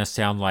again gonna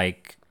sound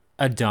like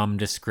a dumb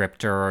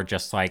descriptor or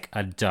just like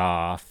a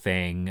duh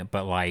thing,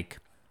 but like,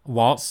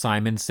 Walt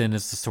Simonson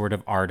is the sort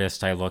of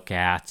artist I look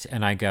at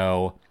and I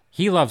go,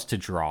 he loves to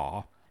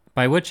draw.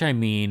 By which I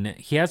mean,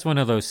 he has one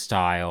of those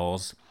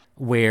styles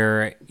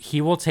where he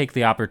will take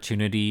the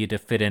opportunity to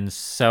fit in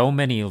so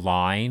many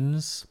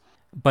lines,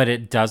 but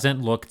it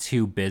doesn't look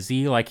too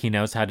busy. Like, he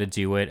knows how to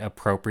do it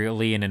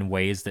appropriately and in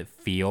ways that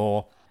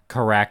feel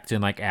correct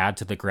and, like, add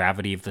to the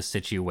gravity of the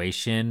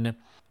situation.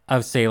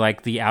 Of, say,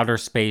 like, the outer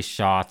space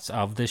shots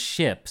of the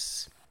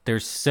ships.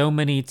 There's so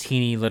many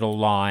teeny little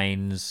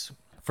lines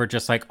for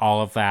just, like,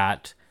 all of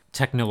that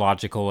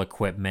technological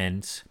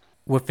equipment.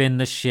 Within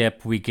the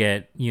ship, we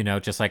get,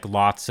 just, like,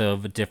 lots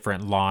of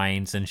different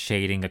lines and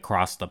shading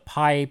across the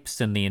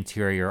pipes and the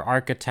interior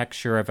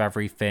architecture of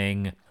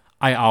everything.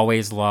 I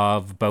always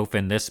love, both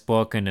in this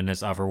book and in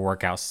his other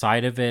work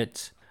outside of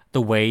it,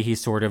 the way he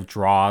sort of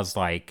draws,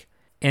 like,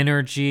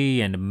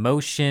 energy and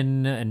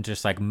motion and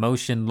just, like,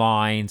 motion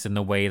lines and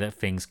the way that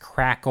things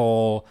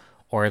crackle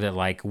or that,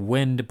 like,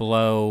 wind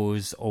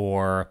blows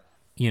or,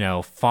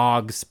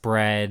 fog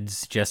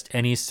spreads, just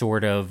any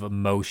sort of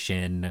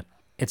motion.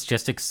 It's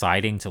just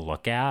exciting to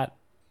look at.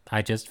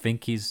 I just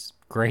think he's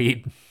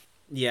great.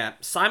 Yeah,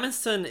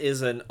 Simonson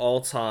is an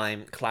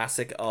all-time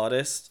classic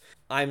artist.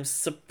 I'm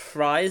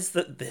surprised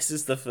that this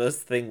is the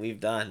first thing we've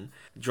done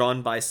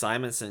drawn by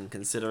Simonson,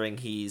 considering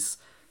he's,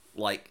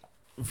 like,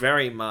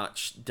 very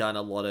much done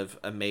a lot of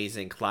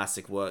amazing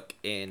classic work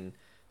in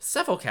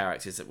several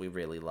characters that we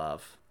really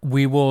love.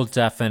 We will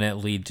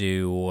definitely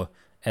do,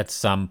 at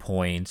some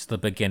point, the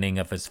beginning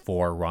of his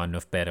 4 run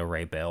of Beta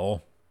Ray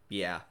Bill.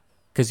 Yeah.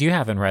 Because you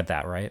haven't read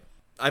that, right?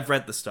 I've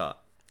read the start.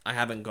 I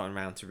haven't gone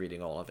around to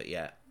reading all of it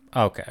yet.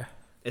 Okay.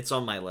 It's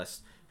on my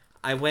list.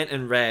 I went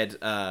and read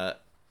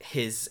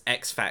his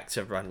X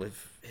Factor run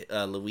with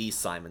Louise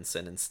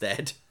Simonson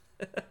instead.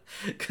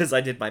 Because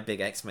I did my big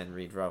X-Men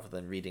read rather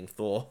than reading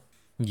Thor.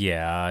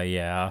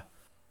 Yeah.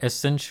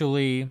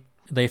 Essentially,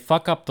 they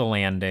fuck up the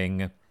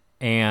landing,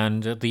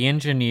 and the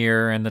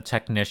engineer and the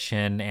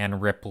technician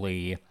and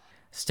Ripley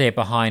stay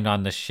behind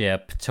on the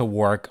ship to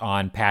work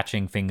on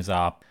patching things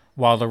up,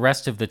 while the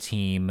rest of the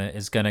team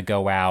is going to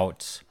go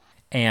out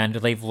and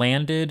they've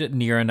landed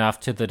near enough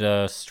to the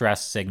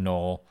distress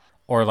signal,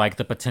 or like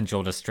the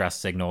potential distress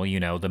signal,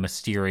 the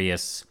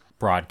mysterious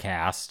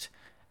broadcast,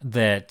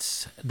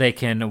 that they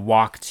can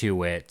walk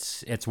to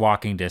it. It's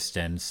walking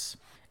distance.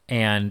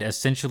 And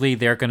essentially,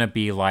 they're going to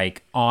be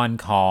like on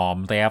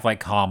comm. They have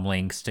like comm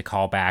links to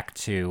call back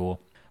to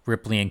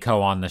Ripley and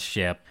Co. on the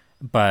ship.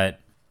 But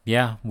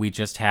yeah, we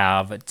just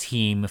have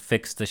team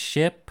fix the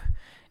ship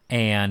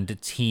and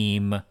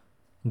team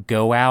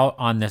go out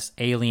on this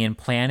alien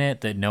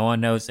planet that no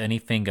one knows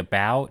anything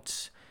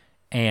about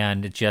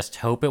and just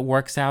hope it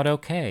works out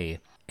okay.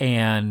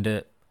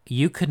 And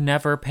you could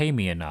never pay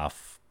me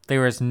enough.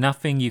 There is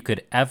nothing you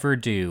could ever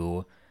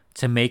do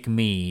to make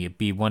me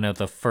be one of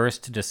the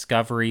first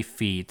Discovery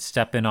feet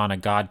stepping on a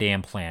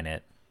goddamn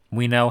planet.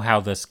 We know how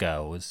this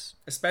goes.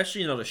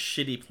 Especially not a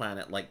shitty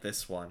planet like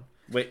this one,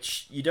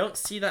 which you don't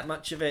see that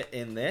much of it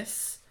in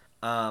this.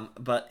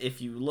 But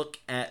if you look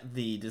at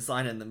the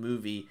design in the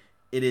movie,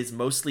 it is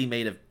mostly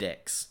made of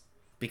dicks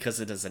because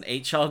it is an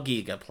HR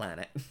Giga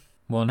planet.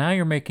 Well, now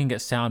you're making it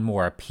sound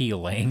more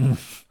appealing.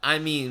 I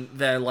mean,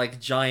 they're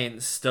like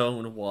giant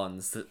stone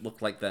ones that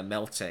look like they're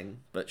melting,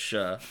 but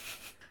sure.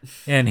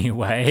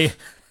 Anyway,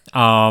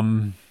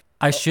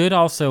 I should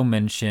also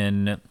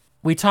mention,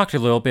 we talked a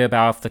little bit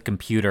about the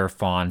computer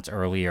font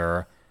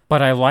earlier,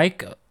 but I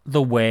like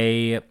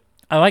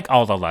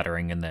all the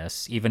lettering in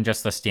this. Even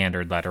just the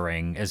standard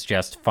lettering is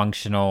just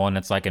functional, and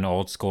it's like an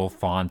old school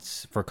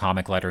font for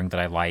comic lettering that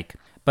I like.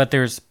 But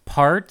there's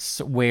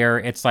parts where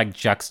it's like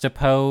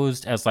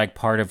juxtaposed as like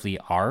part of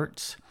the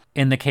art.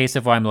 In the case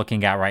of what I'm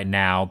looking at right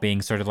now,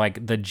 being sort of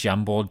like the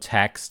jumbled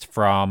text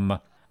from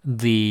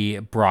the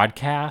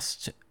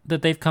broadcast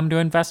that they've come to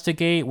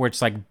investigate, where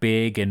it's like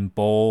big and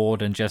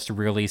bold and just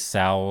really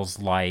sells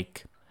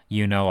like,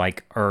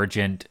 like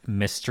urgent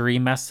mystery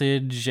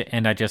message.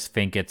 And I just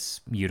think it's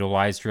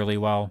utilized really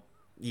well.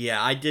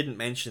 Yeah, I didn't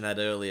mention that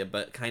earlier,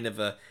 but kind of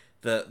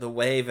the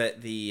way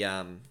that the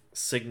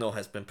signal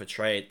has been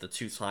portrayed the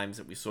two times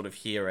that we sort of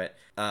hear it.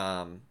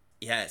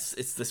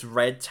 It's this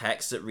red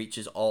text that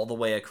reaches all the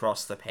way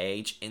across the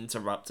page,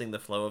 interrupting the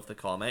flow of the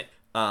comic.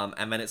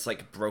 And then it's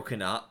like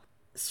broken up,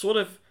 sort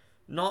of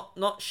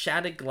not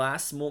shattered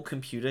glass, more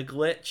computer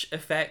glitch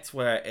effect,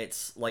 where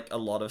it's like a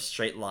lot of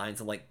straight lines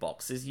and like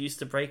boxes used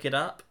to break it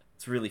up.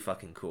 It's really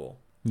fucking cool.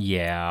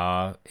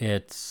 Yeah,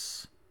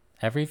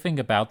 everything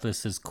about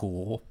this is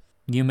cool.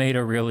 You made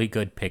a really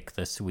good pick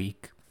this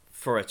week.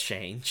 For a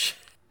change.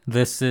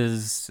 This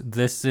is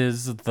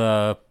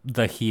the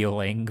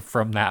healing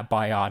from that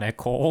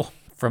Bionicle,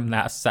 from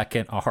that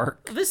second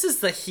arc. This is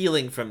the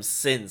healing from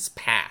Sins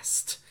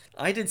Past.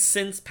 I did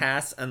Sins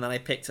Past, and then I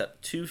picked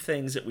up two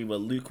things that we were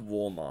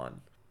lukewarm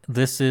on.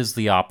 This is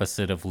the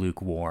opposite of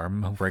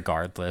lukewarm,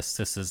 regardless.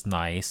 This is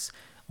nice.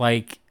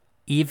 Like,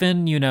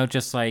 even,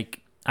 just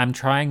like, I'm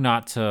trying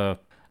not to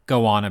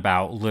go on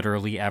about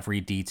literally every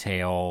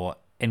detail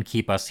and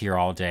keep us here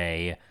all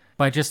day,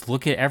 but I just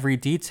look at every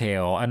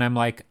detail and I'm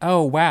like,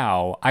 oh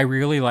wow, I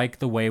really like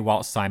the way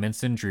Walt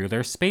Simonson drew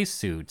their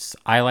spacesuits.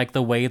 I like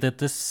the way that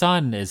the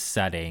sun is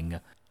setting.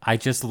 I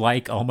just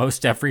like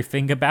almost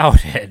everything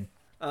about it.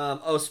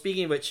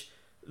 Speaking of which,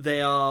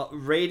 they are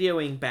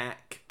radioing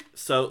back.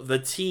 So the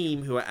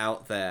team who are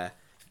out there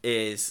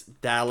is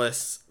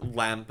Dallas,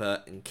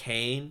 Lambert, and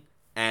Kane.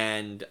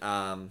 And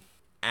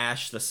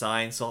Ash, the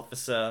science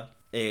officer,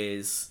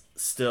 is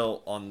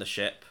still on the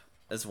ship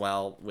as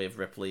well with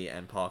Ripley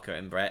and Parker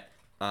and Brett.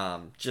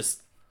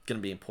 Just gonna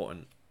be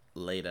important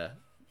later.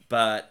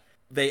 But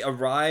they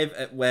arrive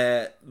at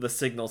where the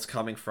signal's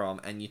coming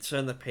from, and you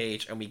turn the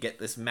page and we get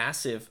this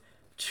massive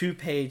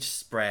 2-page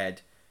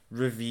spread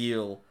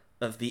reveal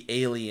of the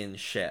alien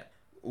ship,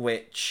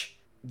 which,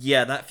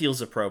 yeah, that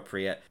feels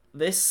appropriate.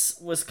 This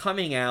was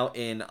coming out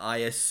in, I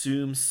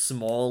assume,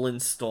 small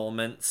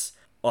installments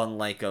on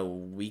like a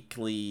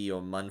weekly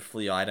or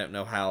monthly, I don't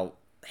know how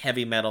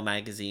Heavy Metal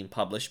magazine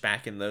published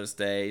back in those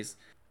days,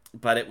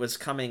 but it was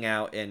coming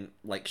out in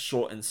like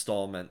short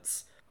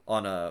installments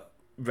on a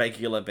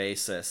regular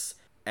basis,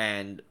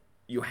 and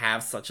you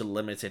have such a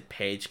limited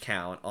page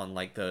count on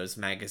like those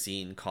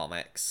magazine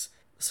comics.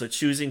 So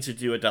choosing to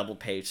do a double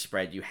page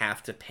spread, you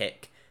have to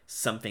pick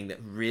something that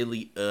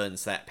really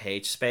earns that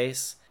page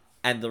space,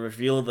 and the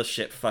reveal of the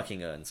ship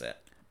fucking earns it.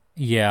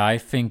 Yeah, I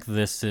think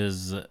this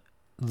is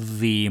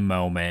the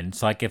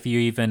moment. Like, if you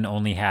even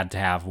only had to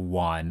have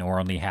one, or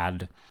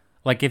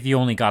if you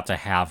only got to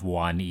have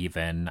one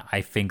even,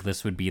 I think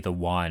this would be the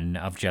one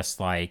of just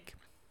like,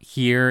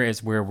 here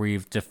is where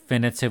we've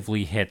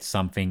definitively hit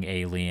something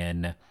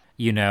alien,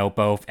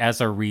 both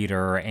as a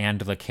reader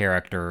and the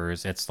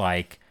characters. It's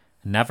like,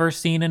 never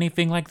seen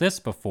anything like this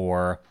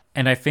before.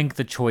 And I think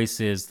the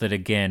choices that,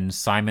 again,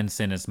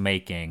 Simonson is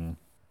making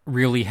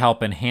really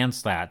help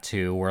enhance that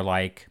too, where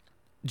like,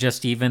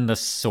 just even the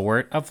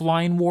sort of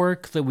line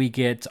work that we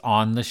get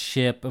on the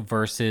ship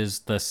versus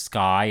the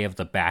sky of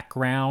the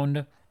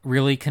background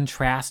really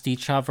contrast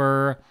each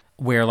other,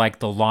 where like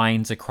the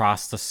lines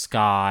across the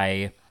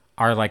sky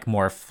are like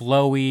more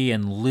flowy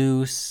and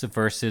loose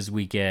versus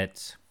we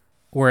get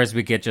Whereas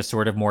we get just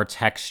sort of more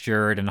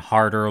textured and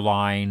harder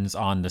lines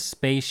on the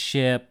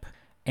spaceship.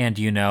 And,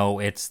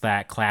 it's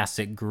that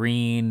classic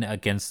green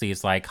against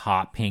these like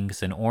hot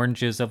pinks and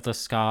oranges of the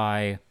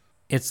sky.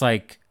 It's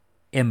like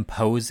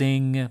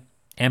imposing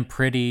and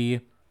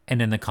pretty.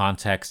 And in the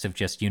context of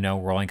just,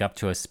 rolling up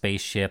to a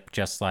spaceship,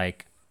 just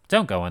like,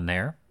 don't go in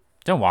there.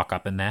 Don't walk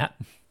up in that.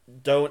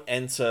 Don't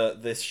enter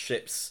this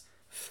ship's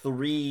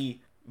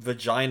 3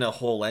 vagina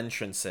hole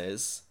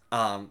entrances.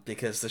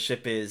 Because the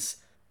ship is,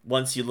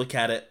 once you look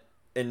at it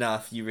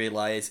enough, you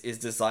realize is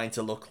designed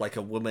to look like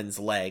a woman's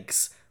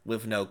legs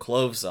with no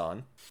clothes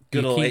on.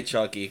 Good old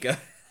HR Giga.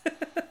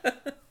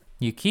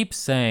 You keep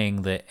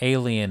saying that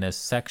Alien is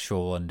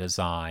sexual in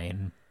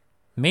design.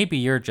 Maybe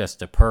you're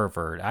just a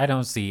pervert. I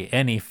don't see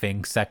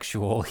anything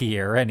sexual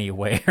here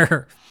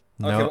anywhere.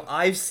 No. Okay, well,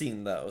 I've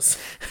seen those.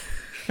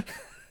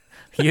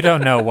 You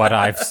don't know what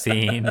I've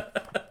seen.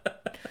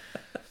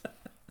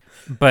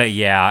 But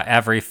yeah,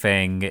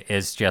 everything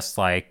is just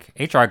like,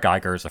 H.R.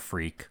 Geiger's a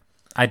freak.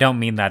 I don't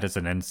mean that as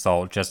an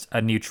insult, just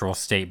a neutral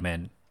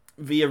statement.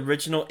 The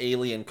original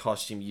Alien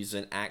costume used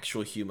an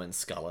actual human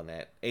skull in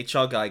it.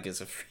 H.R. Geiger's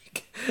a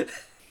freak.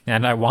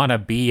 And I want to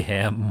be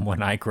him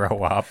when I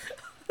grow up.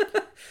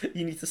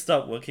 You need to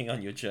start working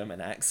on your German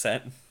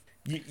accent.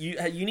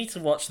 You need to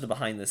watch the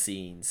behind the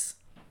scenes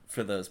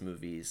for those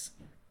movies.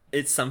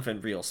 It's something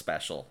real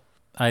special.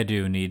 I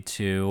do need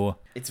to.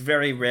 It's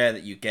very rare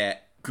that you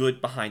get good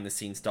behind the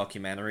scenes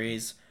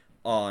documentaries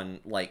on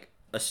like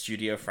a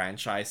studio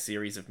franchise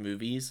series of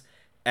movies,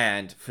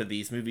 and for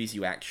these movies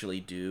you actually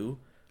do,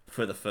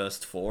 for the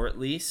first 4 at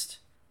least.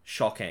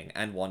 Shocking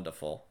and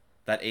wonderful.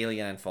 That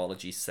Alien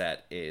Anthology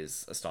set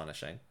is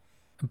astonishing.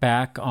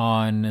 Back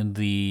on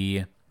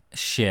the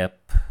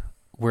ship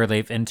where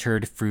they've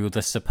entered through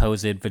the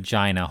supposed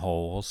vagina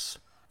holes,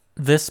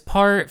 this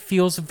part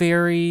feels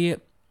very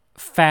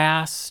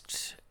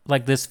fast.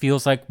 Like, this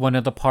feels like one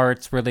of the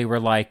parts where they were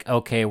like,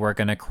 okay, we're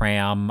gonna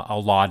cram a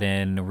lot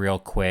in real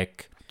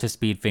quick to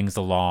speed things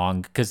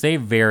along, because they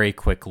very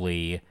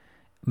quickly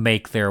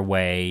make their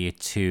way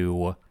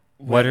to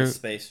where the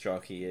space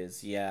jockey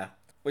is. Yeah,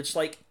 which,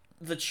 like,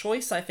 the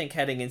choice I think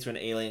heading into an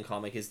Alien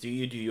comic is, do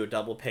you do your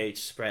double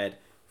page spread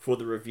for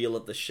the reveal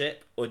of the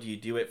ship, or do you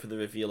do it for the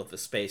reveal of the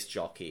space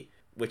jockey,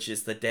 which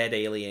is the dead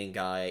alien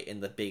guy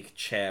in the big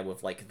chair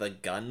with like the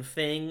gun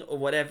thing or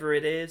whatever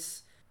it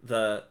is,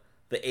 the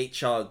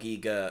HR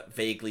Giga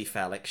vaguely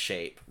phallic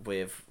shape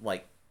with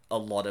like a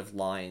lot of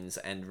lines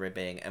and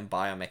ribbing and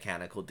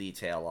biomechanical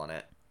detail on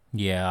it.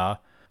 Yeah,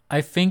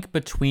 I think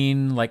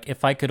between, like,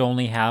 if I could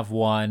only have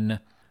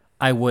one,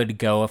 I would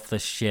go with the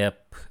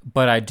ship,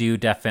 but I do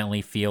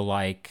definitely feel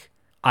like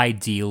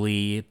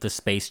ideally the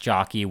space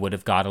jockey would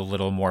have got a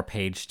little more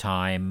page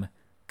time,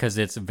 because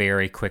it's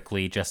very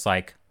quickly just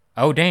like,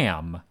 oh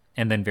damn,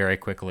 and then very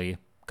quickly,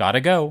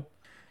 gotta go.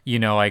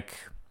 Like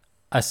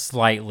a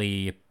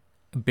slightly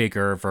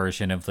bigger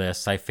version of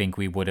this, I think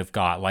we would have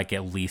got like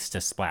at least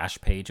a splash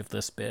page of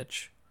this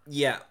bitch.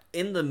 Yeah,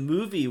 in the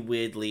movie,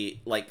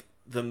 weirdly, like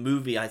the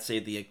movie, I'd say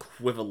the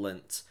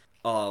equivalent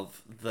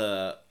of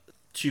the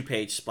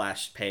 2-page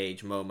splash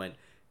page moment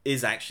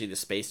is actually the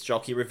space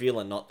jockey reveal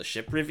and not the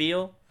ship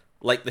reveal.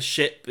 Like the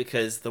ship,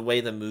 because the way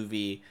the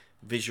movie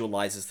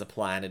visualizes the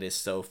planet is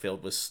so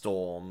filled with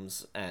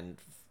storms and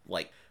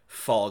like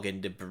fog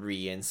and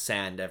debris and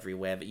sand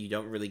everywhere that you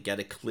don't really get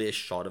a clear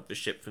shot of the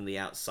ship from the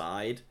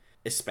outside,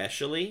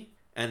 especially.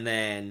 And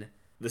then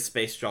the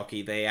space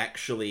jockey, they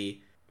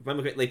actually,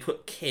 remember, they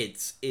put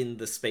kids in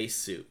the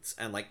spacesuits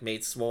and like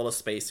made smaller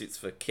spacesuits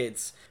for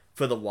kids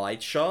for the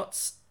wide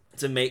shots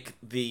to make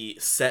the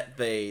set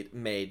they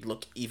made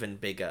look even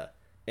bigger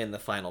in the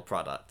final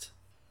product.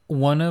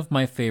 One of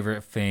my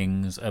favorite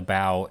things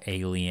about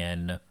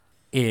Alien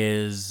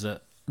is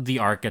the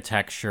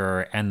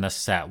architecture and the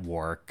set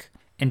work.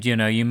 And,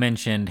 you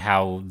mentioned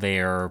how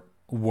there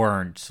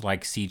weren't,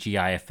 like,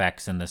 CGI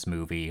effects in this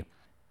movie.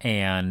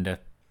 And,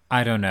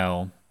 I don't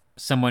know,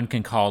 someone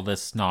can call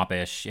this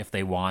snobbish if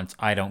they want,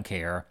 I don't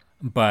care.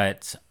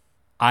 But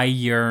I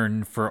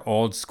yearn for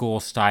old school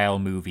style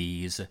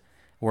movies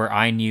where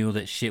I knew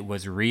that shit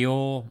was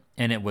real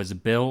and it was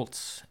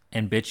built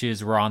and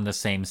bitches were on the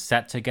same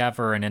set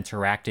together and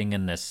interacting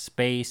in this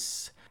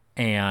space.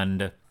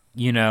 And,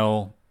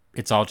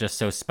 it's all just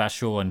so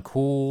special and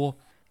cool.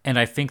 And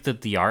I think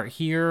that the art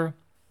here,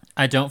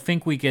 I don't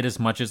think we get as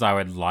much as I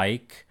would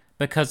like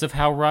because of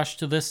how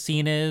rushed this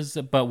scene is.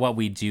 But what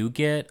we do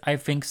get, I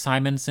think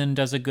Simonson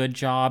does a good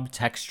job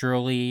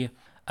texturally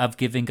of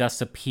giving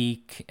us a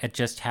peek at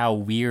just how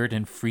weird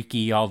and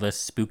freaky all this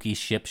spooky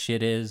ship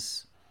shit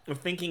is. I'm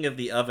thinking of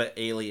the other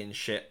alien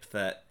ship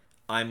that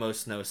I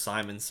most know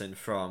Simonson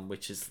from,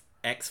 which is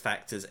X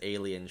Factor's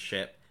alien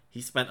ship.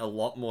 He spent a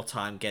lot more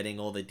time getting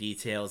all the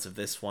details of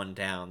this one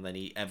down than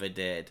he ever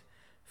did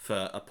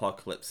for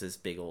Apocalypse's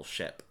big ol'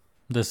 ship.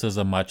 This is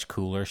a much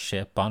cooler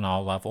ship on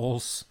all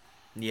levels.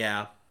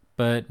 Yeah.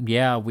 But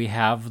yeah, we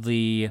have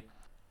the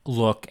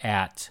look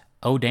at,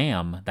 oh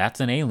damn,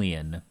 that's an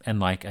alien, and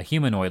like a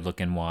humanoid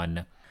looking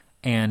one.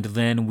 And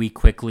then we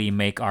quickly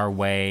make our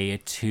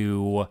way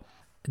to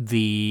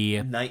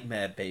The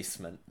Nightmare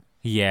basement.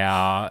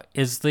 Yeah.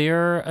 Is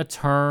there a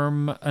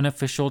term, an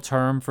official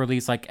term for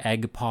these like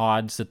egg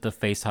pods that the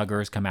face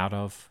huggers come out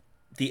of?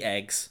 The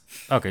eggs.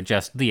 Okay,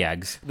 just the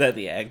eggs. They're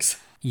the eggs.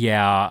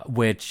 Yeah,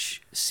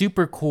 which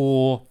super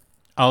cool.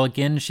 I'll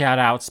again shout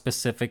out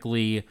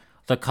specifically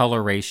the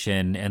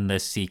coloration in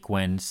this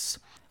sequence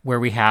where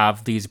we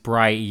have these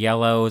bright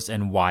yellows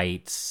and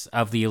whites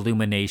of the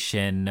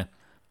illumination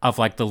of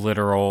like the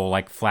literal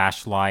like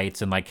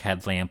flashlights and like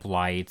headlamp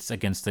lights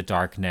against the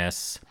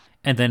darkness,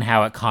 and then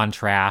how it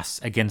contrasts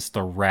against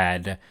the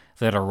red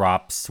that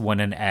erupts when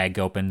an egg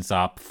opens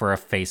up for a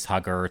face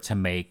hugger to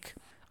make.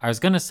 I was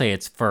gonna say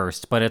it's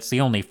first, but it's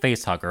the only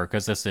face hugger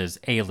because this is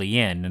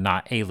Alien,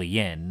 not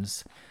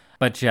Aliens.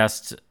 But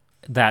just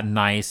that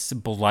nice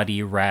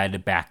bloody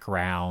red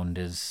background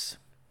is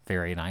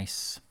very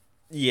nice.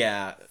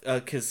 Yeah,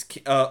 because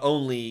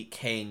only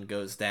Kane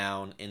goes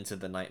down into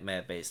the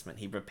nightmare basement.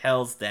 He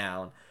rappels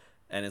down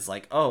and is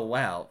like, oh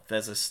wow,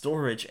 there's a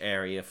storage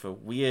area for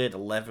weird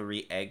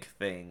leathery egg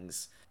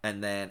things.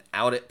 And then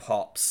out it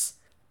pops.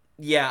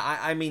 Yeah,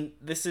 I mean,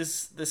 this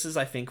is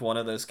I think one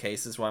of those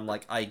cases where I'm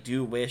like, I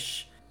do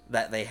wish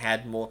that they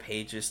had more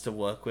pages to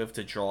work with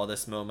to draw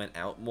this moment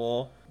out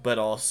more, but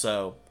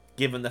also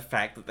given the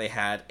fact that they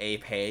had a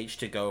page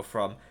to go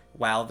from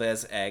wow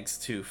there's eggs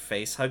to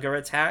face hugger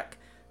attack,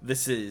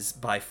 this is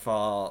by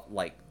far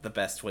like the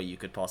best way you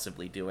could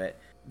possibly do it.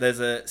 There's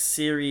a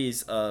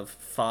series of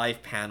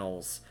 5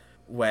 panels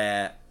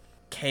where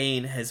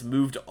Kane has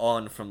moved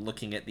on from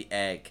looking at the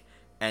egg,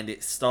 and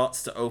it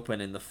starts to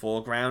open in the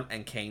foreground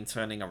and Kane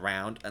turning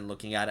around and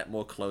looking at it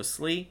more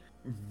closely.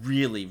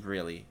 Really,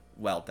 really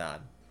well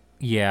done.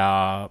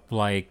 Yeah,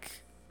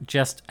 like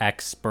just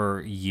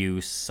expert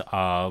use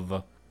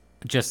of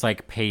just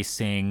like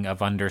pacing,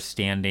 of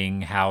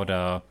understanding how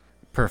to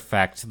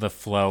perfect the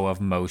flow of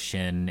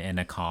motion in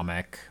a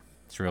comic.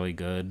 It's really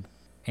good.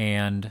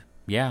 And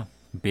yeah,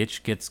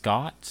 bitch gets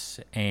got.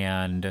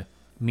 And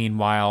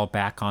meanwhile,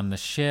 back on the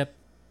ship,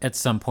 at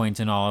some point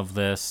in all of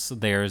this,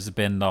 there's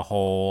been the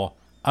whole,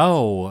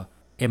 oh,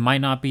 it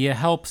might not be a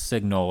help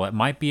signal, it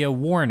might be a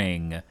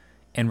warning.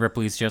 And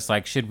Ripley's just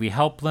like, should we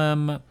help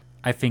them?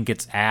 I think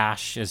it's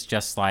Ash is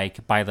just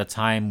like, by the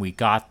time we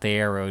got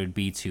there, it would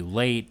be too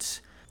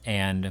late.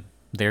 And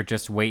they're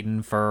just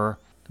waiting for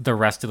the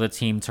rest of the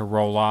team to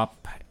roll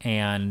up.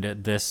 And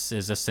this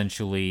is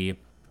essentially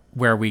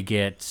where we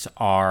get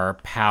our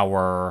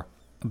power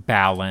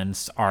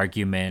balance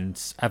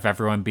argument of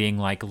everyone being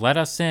like, let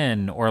us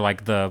in, or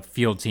like the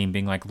field team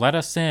being like, let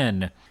us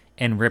in,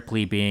 and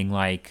Ripley being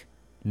like,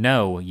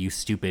 no, you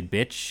stupid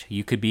bitch,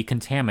 you could be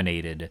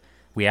contaminated.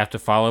 We have to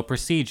follow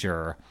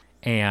procedure.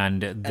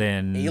 And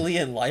then An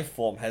alien life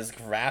form has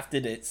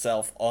grafted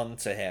itself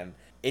onto him.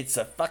 It's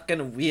a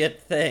fucking weird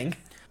thing.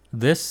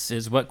 this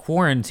is what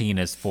quarantine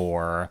is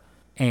for.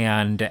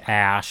 And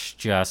Ash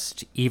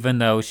just, even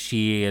though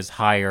she is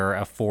higher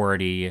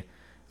authority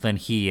than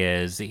he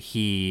is,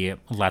 he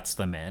lets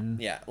them in.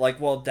 Yeah, like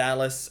while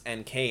Dallas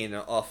and Kane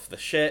are off the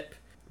ship,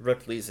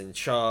 Ripley's in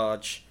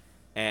charge,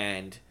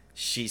 and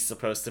she's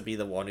supposed to be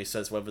the one who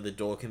says whether the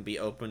door can be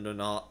opened or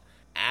not.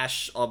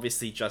 Ash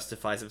obviously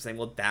justifies it, saying,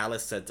 well,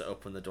 Dallas said to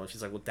open the door. And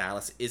she's like, well,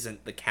 Dallas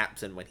isn't the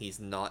captain when he's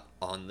not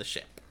on the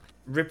ship.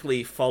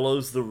 Ripley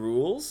follows the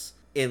rules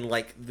in,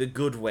 like, the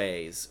good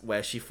ways,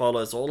 where she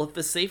follows all of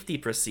the safety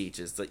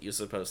procedures that you're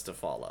supposed to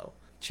follow.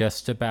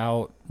 Just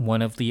about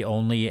one of the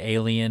only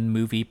Alien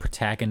movie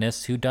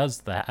protagonists who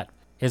does that.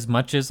 As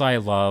much as I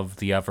love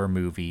the other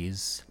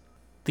movies,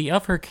 the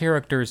other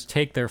characters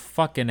take their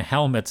fucking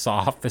helmets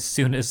off as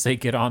soon as they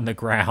get on the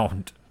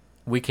ground.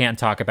 We can't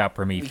talk about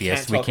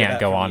Prometheus. We can't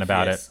go on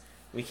about it.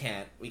 We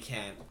can't.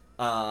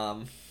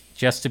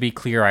 Just to be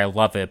clear, I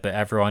love it, but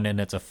everyone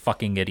in it's a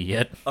fucking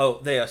idiot. Oh,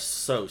 they are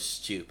so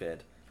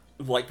stupid.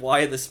 Like,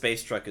 why are the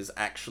space truckers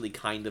actually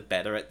kind of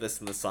better at this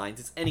than the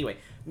scientists? Anyway,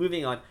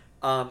 moving on.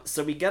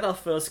 So we get our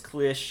first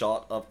clear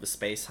shot of the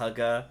space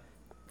hugger.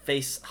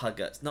 Face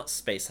hugger. Not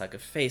space hugger.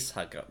 Face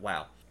hugger.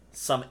 Wow.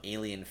 Some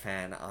alien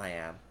fan I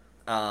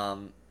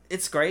am.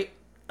 It's great.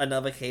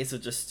 Another case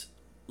of just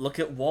look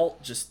at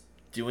Walt just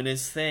doing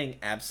his thing,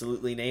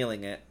 absolutely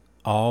nailing it.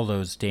 All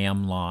those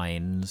damn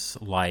lines,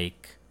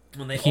 like...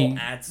 When they all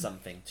add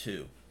something,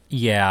 too.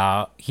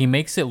 Yeah, he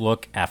makes it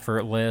look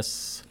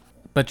effortless,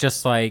 but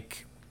just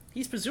like...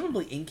 He's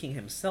presumably inking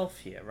himself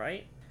here,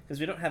 right? Because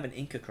we don't have an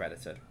inker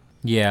credited.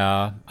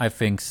 Yeah, I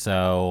think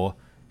so.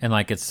 And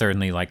like it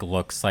certainly like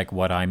looks like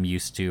what I'm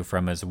used to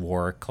from his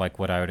work, like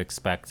what I would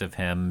expect of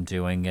him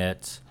doing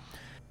it.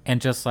 And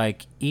just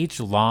like each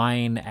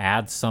line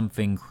adds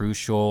something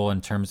crucial in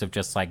terms of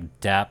just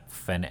like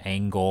depth and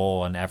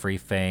angle and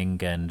everything.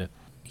 And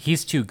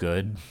he's too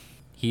good.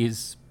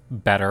 He's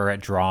better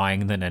at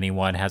drawing than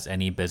anyone has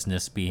any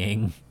business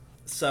being.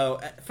 So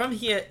from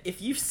here,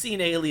 if you've seen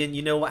Alien,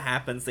 you know what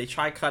happens. They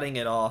try cutting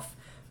it off,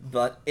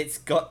 but it's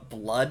got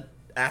blood,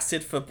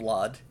 acid for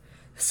blood,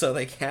 so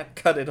they can't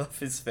cut it off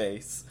his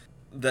face.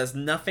 There's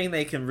nothing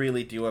they can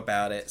really do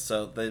about it,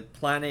 so they're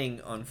planning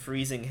on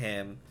freezing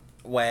him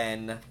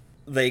when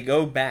they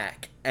go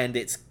back and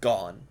it's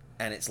gone.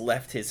 and it's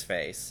left his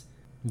face.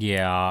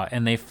 Yeah,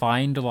 and they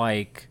find,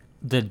 like,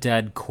 the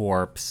dead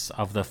corpse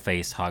of the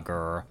face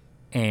hugger.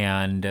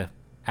 And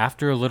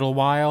after a little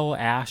while,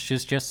 Ash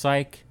is just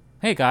like,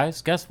 hey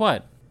guys, guess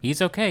what?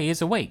 He's okay,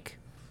 he's awake.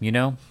 You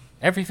know,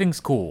 everything's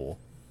cool.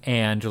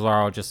 And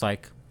Laurel just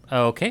like,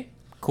 okay,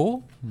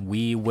 cool.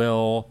 We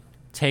will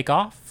take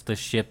off. The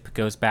ship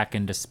goes back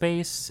into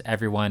space.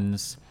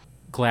 Everyone's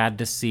glad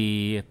to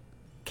see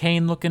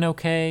Kane looking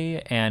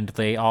okay, and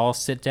they all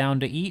sit down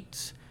to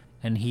eat.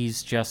 And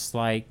he's just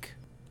like,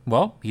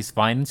 well, he's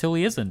fine until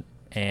he isn't.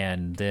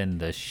 And then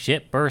the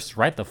shit bursts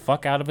right the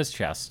fuck out of his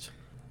chest.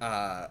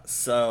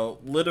 So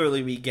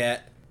literally we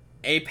get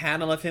a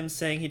panel of him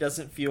saying he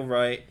doesn't feel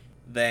right,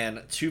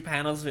 then 2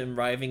 panels of him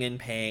writhing in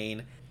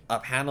pain, a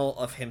panel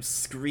of him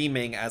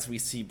screaming as we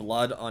see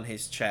blood on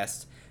his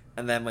chest,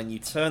 and then when you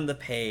turn the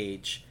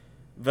page,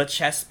 the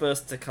chest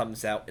burster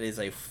comes out. It is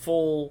a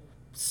full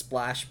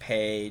splash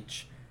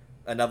page.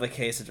 Another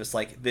case of just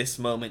like, this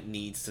moment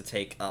needs to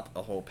take up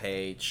a whole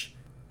page.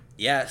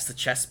 Yeah, it's the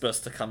chest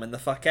burster coming the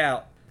fuck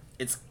out.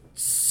 It's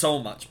so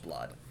much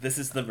blood. This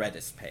is the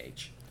reddest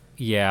page.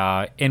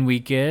 Yeah, and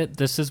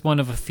this is one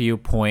of a few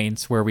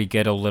points where we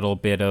get a little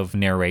bit of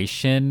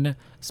narration,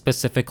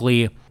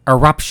 specifically,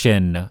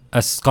 eruption,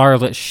 a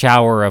scarlet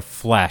shower of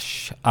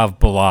flesh, of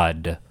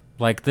blood.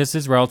 Like, this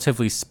is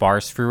relatively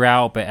sparse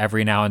throughout, but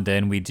every now and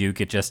then we do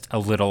get just a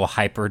little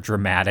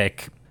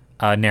hyper-dramatic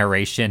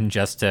narration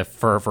just to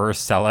further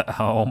sell it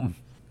home.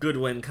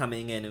 Goodwin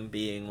coming in and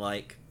being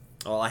like,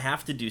 well, I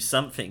have to do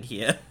something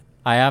here.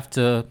 I have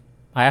to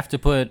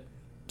put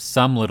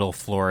some little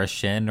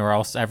flourish in, or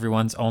else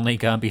everyone's only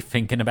gonna be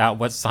thinking about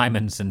what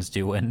Simonson's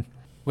doing.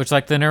 Which,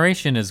 like, the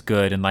narration is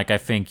good, and, like, I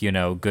think, you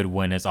know,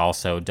 Goodwin is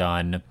also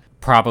done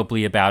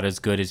probably about as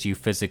good as you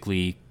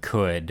physically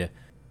could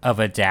of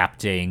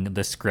adapting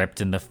the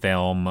script in the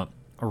film,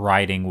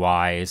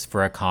 writing-wise,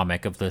 for a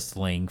comic of this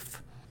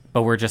length.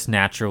 But we're just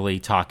naturally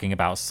talking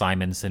about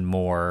Simonson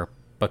more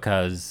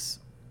because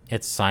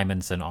it's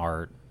Simonson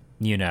art,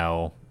 you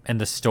know, and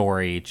the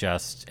story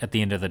just, at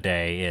the end of the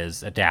day,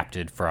 is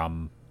adapted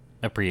from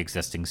a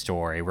pre-existing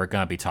story. We're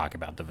gonna be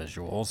talking about the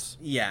visuals.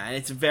 Yeah, and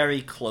it's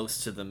very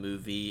close to the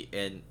movie,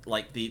 and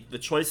like the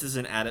choices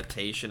in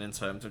adaptation in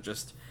terms of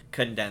just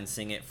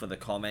condensing it for the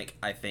comic,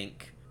 I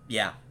think,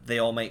 yeah, they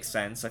all make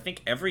sense. I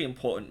think every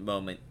important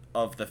moment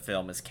of the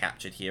film is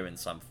captured here in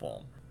some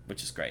form,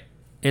 which is great.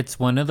 It's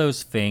one of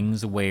those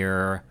things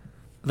where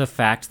the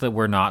fact that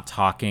we're not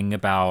talking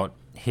about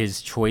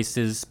his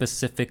choices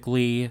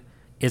specifically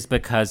is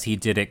because he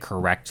did it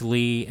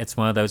correctly. It's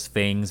one of those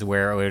things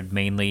where it would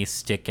mainly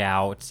stick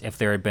out if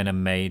there had been a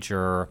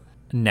major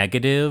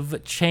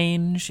negative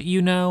change,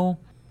 you know?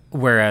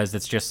 Whereas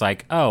it's just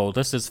like, oh,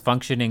 this is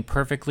functioning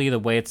perfectly the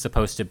way it's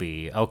supposed to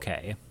be.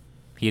 Okay.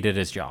 He did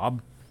his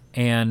job.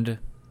 And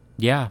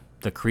yeah,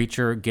 the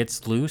creature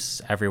gets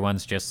loose.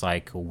 Everyone's just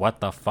like, what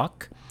the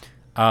fuck?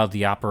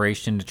 The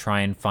operation to try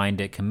and find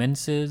it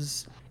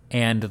commences.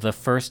 And the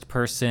first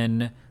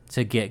person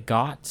to get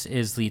got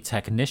is the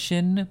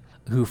technician,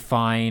 who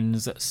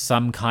finds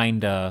some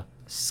kind of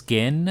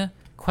skin, ?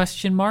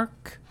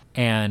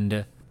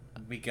 And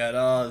we got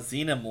our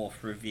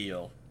xenomorph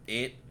reveal.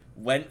 It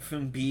went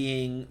from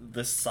being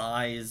the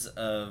size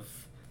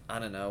of, I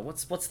don't know,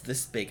 what's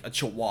this big? A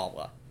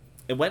chihuahua.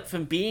 It went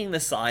from being the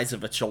size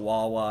of a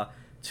chihuahua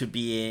to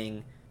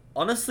being,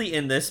 honestly,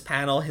 in this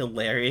panel,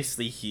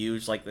 hilariously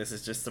huge. Like, this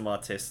is just some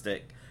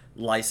artistic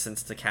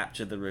license to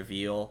capture the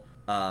reveal.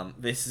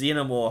 This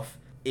xenomorph,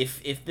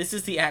 if this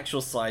is the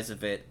actual size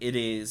of it, it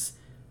is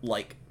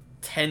like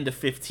 10 to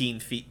 15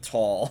 feet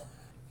tall.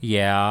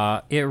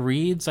 Yeah, it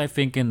reads, I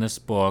think, in this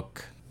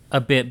book a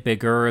bit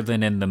bigger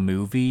than in the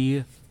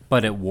movie,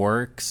 but it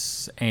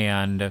works,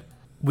 and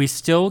we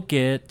still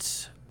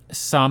get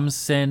some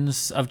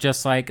sense of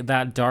just like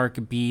that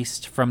dark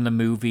beast from the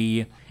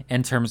movie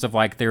in terms of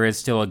like there is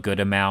still a good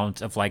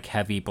amount of like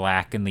heavy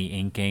black in the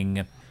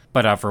inking,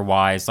 but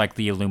otherwise like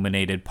the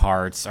illuminated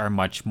parts are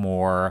much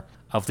more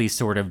of these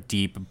sort of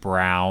deep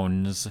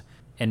browns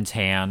and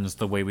tans,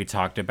 the way we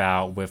talked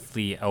about with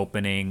the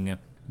opening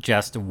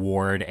just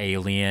ward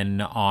alien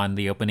on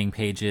the opening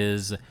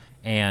pages,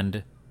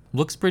 and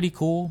looks pretty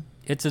cool.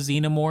 It's a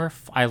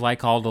xenomorph. I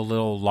like all the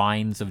little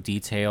lines of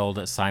detail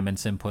that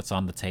Simonson puts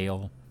on the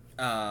tail.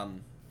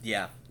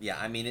 Yeah.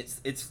 I mean, it's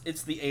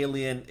the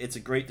alien. It's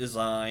a great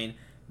design.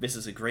 This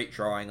is a great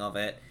drawing of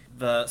it.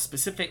 The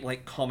specific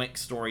like comic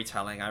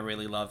storytelling I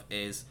really love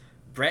is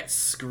Brett's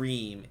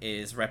scream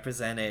is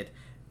represented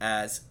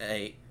as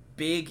a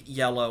big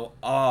yellow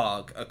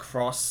arg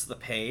across the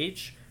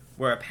page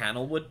where a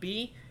panel would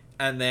be,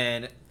 and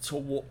then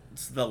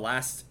towards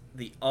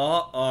the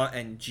R,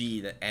 and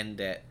G that end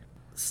it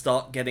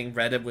start getting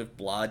redder with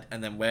blood,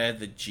 and then where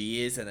the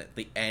G is and at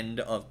the end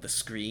of the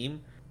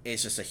scream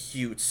is just a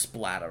huge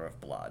splatter of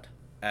blood,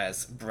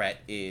 as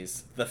Brett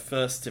is the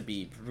first to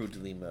be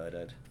brutally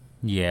murdered.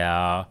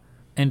 Yeah,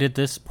 and at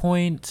this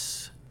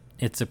point,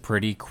 it's a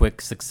pretty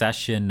quick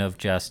succession of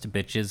just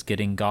bitches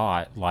getting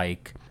got,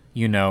 like,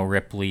 you know,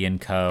 Ripley and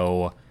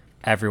co.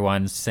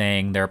 Everyone's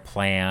saying their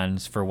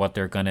plans for what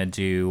they're gonna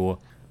do,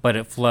 but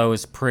it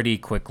flows pretty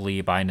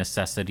quickly by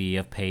necessity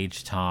of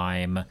page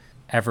time.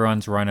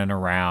 Everyone's running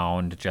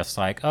around just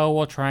like, oh,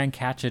 we'll try and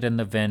catch it in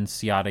the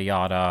vents, yada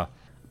yada.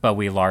 But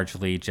we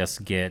largely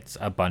just get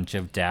a bunch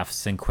of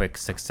deaths in quick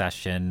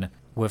succession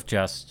with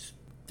just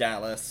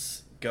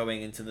Dallas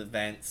going into the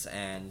vents,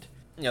 and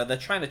they're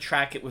trying to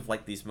track it with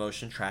like these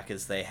motion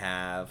trackers they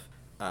have,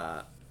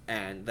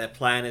 and their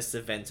plan is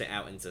to vent it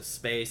out into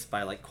space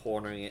by like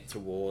cornering it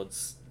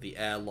towards the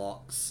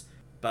airlocks.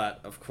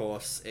 But of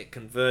course it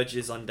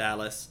converges on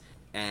Dallas,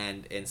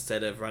 and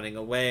instead of running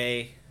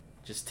away,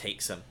 just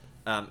takes him.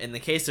 In the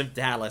case of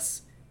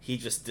Dallas, he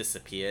just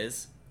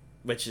disappears,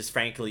 which is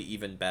frankly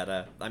even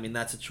better. I mean,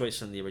 that's a choice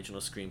from the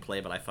original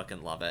screenplay, but I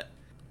fucking love it.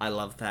 I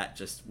love that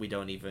just we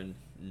don't even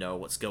know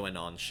what's going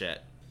on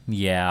shit.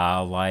 yeah,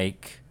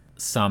 like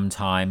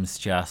sometimes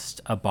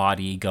just a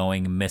body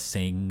going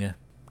missing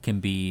can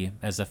be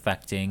as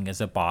affecting as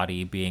a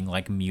body being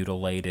like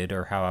mutilated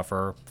or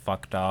however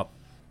fucked up.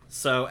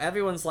 So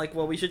everyone's like,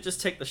 well, we should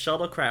just take the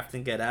shuttlecraft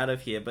and get out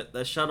of here. But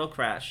the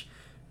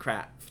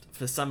craft,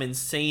 for some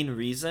insane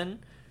reason,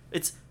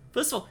 it's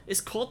first of all,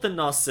 it's called the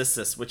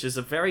Narcissus, which is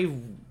a very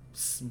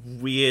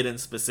weird and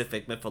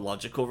specific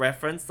mythological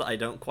reference that I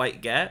don't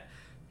quite get.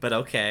 But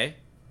okay,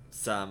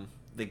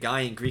 the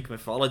guy in Greek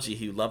mythology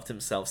who loved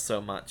himself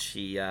so much,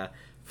 he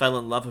fell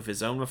in love with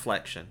his own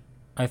reflection.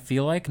 I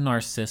feel like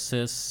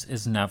Narcissus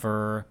is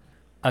never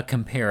a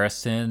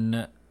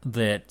comparison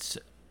that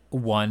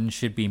one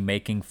should be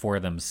making for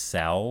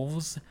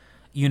themselves.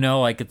 You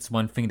know, like it's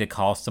one thing to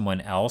call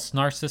someone else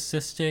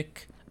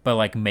narcissistic, but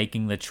like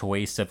making the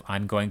choice of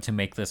I'm going to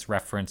make this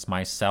reference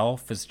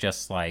myself is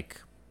just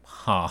like,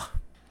 huh.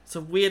 It's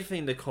a weird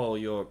thing to call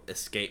your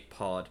escape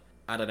pod.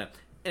 I don't know.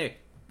 Anyway,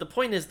 the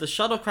point is the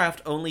shuttlecraft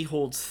only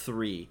holds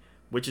 3,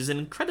 which is an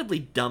incredibly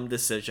dumb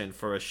decision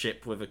for a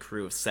ship with a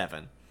crew of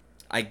 7.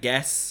 I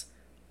guess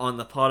on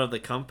the part of the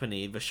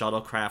company, the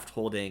shuttlecraft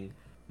holding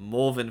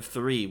more than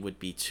 3 would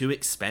be too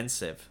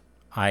expensive.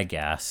 I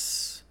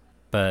guess.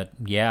 But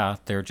yeah,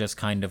 they're just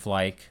kind of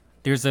like,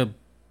 there's a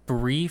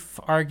brief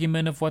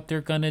argument of what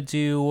they're gonna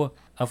do,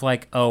 of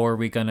like, oh, are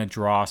we gonna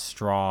draw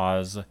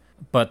straws?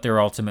 But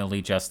they're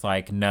ultimately just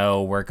like,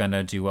 no, we're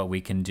gonna do what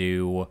we can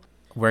do.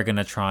 We're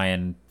gonna try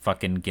and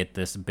fucking get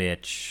this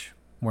bitch.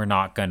 We're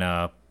not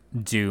gonna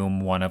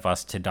doom one of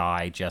us to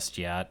die just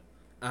yet.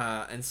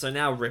 And so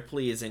now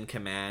Ripley is in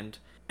command,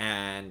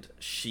 and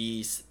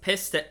she's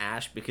pissed at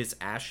Ash because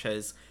Ash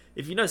has...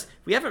 If you notice,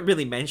 we haven't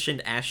really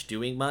mentioned Ash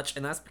doing much,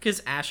 and that's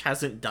because Ash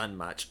hasn't done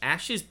much.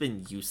 Ash has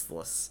been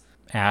useless.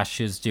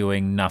 Ash is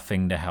doing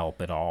nothing to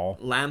help at all.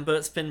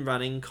 Lambert's been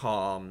running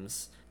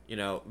comms.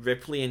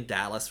 Ripley and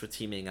Dallas were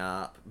teaming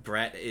up.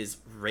 Brett is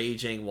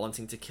raging,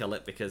 wanting to kill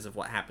it because of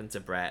what happened to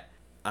Brett.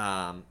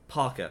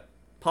 Parker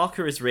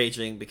is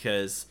raging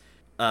because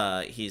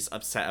he's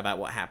upset about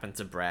what happened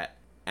to Brett,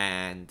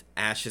 and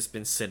Ash has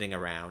been sitting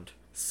around.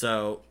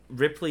 So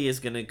Ripley is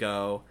gonna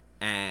go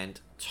and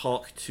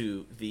talk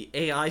to the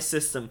AI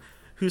system,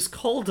 who's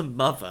called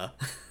Mother,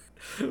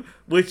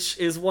 which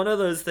is one of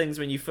those things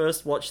when you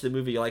first watch the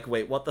movie, you're like,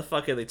 wait, what the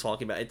fuck are they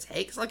talking about? It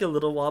takes like a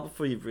little while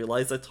before you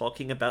realize they're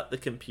talking about the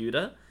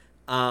computer.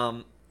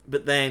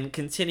 But then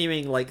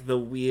continuing like the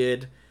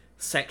weird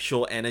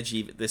sexual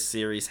energy that this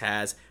series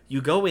has,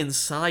 you go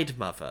inside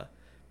Mother,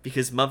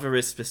 because Mother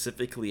is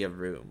specifically a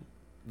room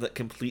that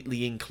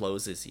completely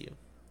encloses you.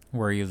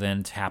 Where you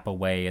then tap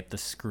away at the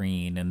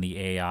screen and the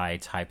AI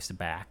types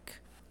back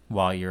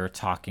while you're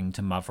talking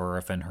to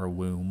Mother in her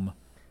womb.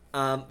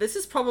 This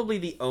is probably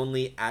the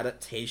only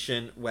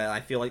adaptation where I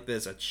feel like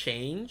there's a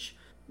change,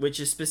 which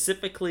is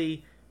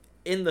specifically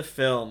in the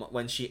film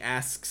when she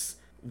asks,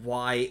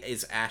 why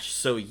is Ash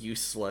so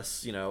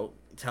useless?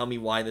 Tell me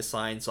why the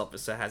science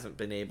officer hasn't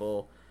been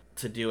able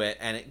to do it.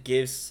 And it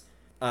gives,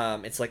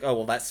 it's like, oh,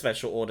 well, that's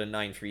Special Order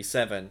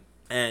 937.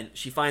 And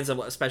she finds out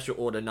what Special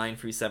Order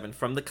 937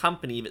 from the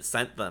company that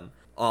sent them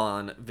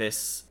on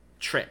this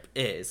trip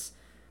is.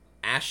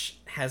 Ash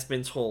has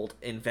been told,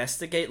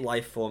 investigate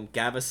life form,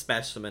 gather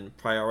specimen,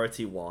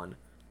 priority 1.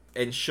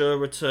 Ensure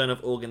return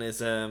of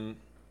organism.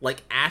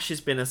 Like, Ash has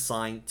been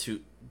assigned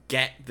to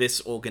get this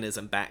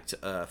organism back to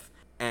Earth.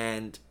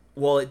 And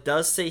while it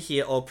does say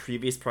here all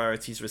previous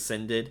priorities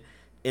rescinded,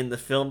 in the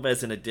film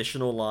there's an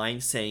additional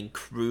line saying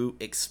crew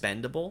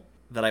expendable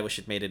that I wish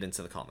had made it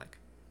into the comic.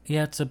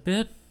 Yeah, it's a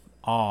bit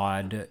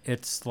odd.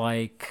 It's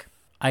like,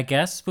 I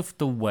guess with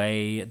the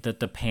way that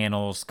the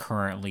panels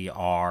currently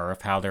are,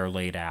 of how they're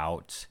laid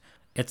out,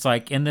 it's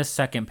like in this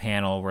second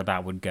panel where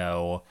that would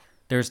go,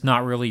 there's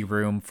not really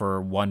room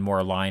for one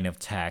more line of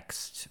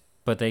text,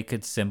 but they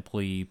could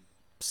simply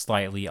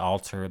slightly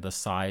alter the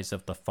size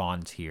of the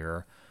font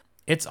here.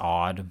 It's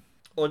odd.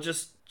 Or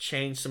just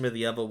change some of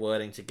the other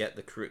wording to get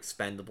the crew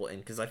expendable in,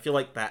 because I feel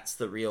like that's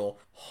the real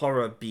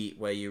horror beat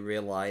where you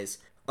realize,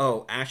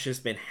 oh, Ash has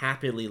been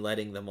happily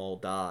letting them all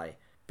die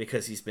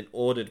because he's been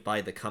ordered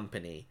by the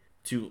company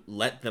to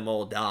let them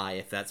all die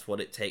if that's what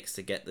it takes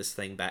to get this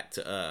thing back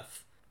to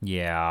Earth.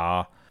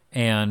 Yeah.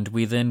 And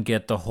we then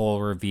get the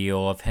whole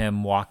reveal of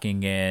him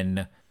walking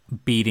in,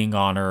 beating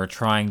on her,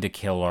 trying to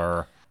kill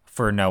her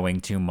for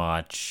knowing too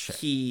much.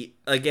 He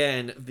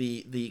again,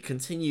 the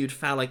continued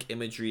phallic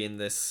imagery in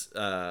this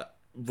the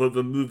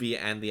movie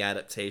and the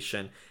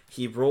adaptation.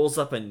 He rolls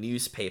up a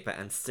newspaper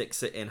and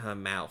sticks it in her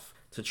mouth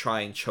to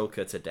try and choke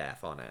her to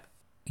death on it.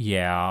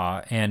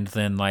 Yeah, and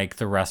then like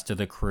the rest of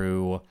the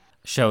crew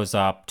shows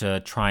up to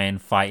try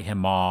and fight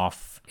him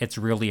off. It's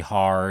really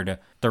hard.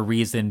 The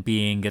reason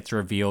being it's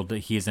revealed that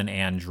he's an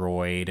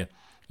android.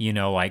 You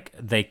know, like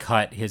they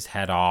cut his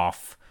head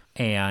off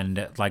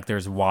and like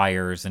there's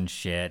wires and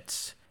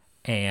shit.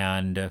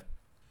 And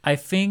I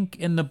think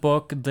in the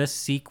book this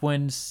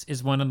sequence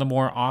is one of the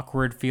more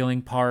awkward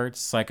feeling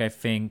parts. Like I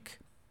think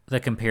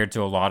that compared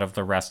to a lot of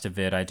the rest of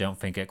it, I don't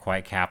think it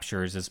quite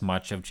captures as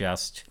much of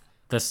just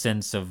the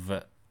sense of,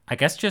 I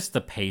guess, just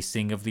the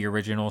pacing of the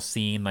original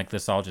scene. Like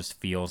this all just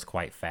feels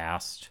quite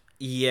fast.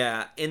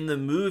 Yeah, in the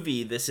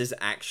movie, this is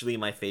actually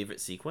my favorite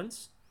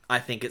sequence. I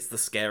think it's the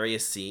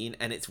scariest scene,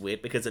 and it's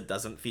weird because it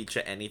doesn't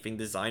feature anything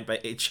designed by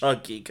H.R.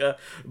 Giger,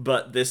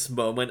 but this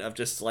moment of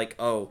just like,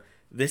 oh,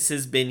 this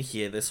has been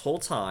here this whole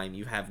time,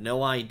 you have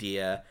no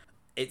idea.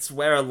 It's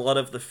where a lot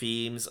of the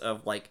themes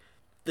of, like,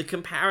 the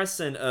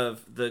comparison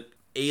of the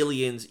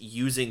aliens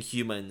using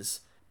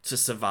humans to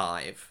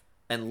survive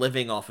and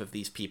living off of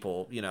these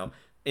people, you know,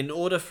 in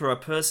order for a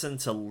person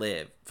to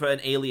live, for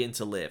an alien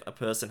to live, a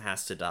person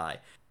has to die.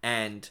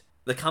 And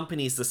the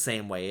company's the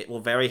same way. It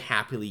will very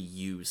happily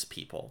use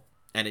people.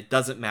 And it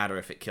doesn't matter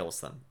if it kills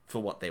them for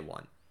what they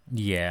want.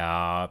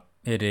 Yeah,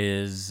 it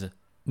is,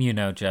 you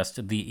know,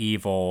 just the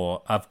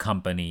evil of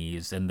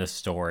companies in this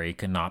story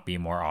could not be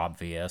more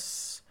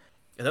obvious.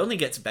 It only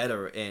gets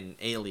better in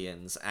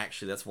Aliens,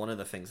 actually. That's one of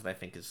the things that I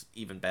think is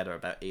even better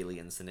about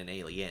Aliens than in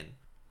Alien.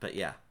 But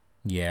yeah.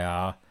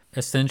 Yeah.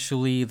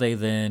 Essentially, they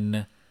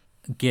then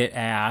get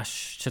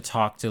Ash to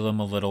talk to them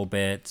a little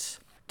bit.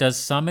 Does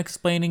some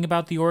explaining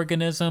about the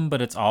organism,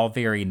 but it's all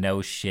very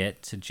no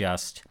shit to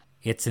just,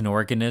 it's an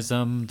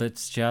organism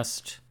that's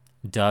just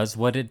does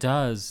what it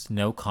does.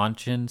 No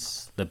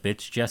conscience. The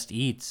bitch just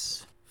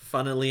eats.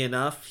 Funnily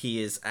enough,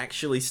 he is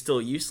actually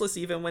still useless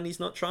even when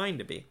he's not trying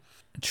to be.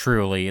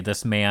 Truly,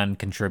 this man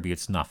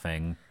contributes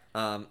nothing.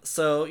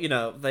 So, you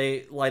know,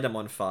 they light him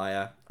on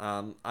fire.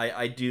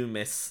 I do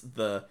miss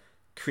the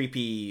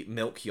creepy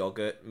milk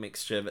yogurt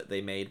mixture that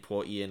they made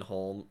poor Ian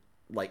Holm,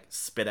 like,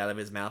 spit out of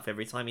his mouth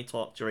every time he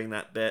talked during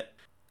that bit.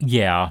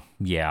 Yeah.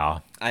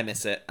 I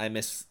miss it. I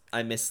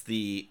miss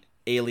the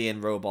alien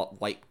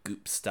robot white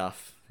goop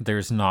stuff.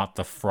 There's not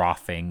the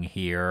frothing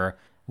here.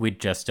 We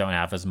just don't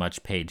have as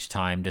much page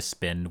time to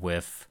spend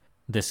with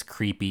this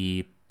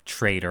creepy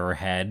traitor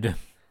head.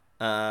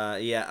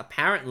 Yeah,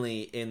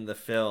 apparently in the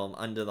film,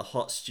 under the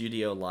hot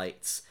studio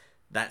lights,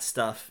 that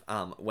stuff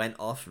went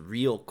off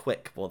real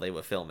quick while they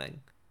were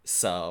filming.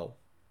 So,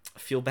 I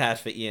feel bad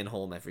for Ian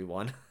Holm,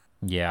 everyone.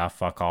 Yeah,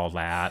 fuck all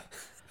that.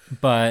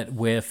 But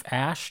with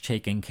Ash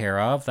taken care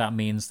of, that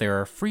means there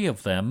are 3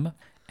 of them,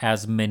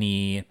 as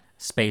many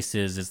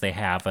spaces as they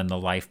have in the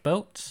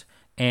lifeboat.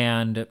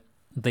 And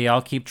they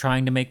all keep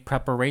trying to make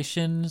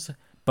preparations,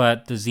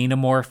 but the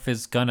xenomorph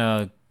is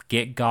gonna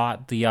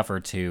got the other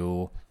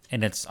 2,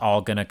 and it's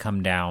all gonna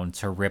come down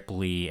to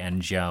Ripley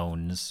and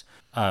Jones.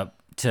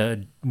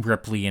 To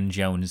Ripley and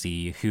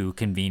Jonesy, who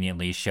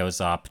conveniently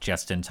shows up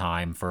just in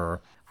time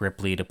for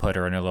Ripley to put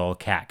her in a little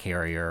cat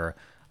carrier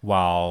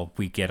while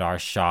we get our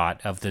shot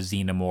of the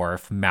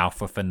xenomorph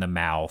mouth within the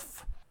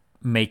mouth,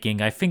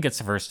 making, I think, its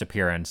first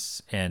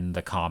appearance in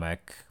the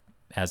comic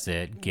as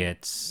it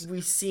gets...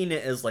 We've seen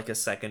it as like a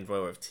second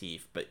row of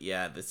teeth, but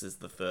yeah, this is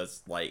the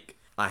first, like,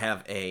 I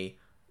have a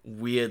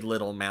weird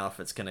little mouth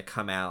that's gonna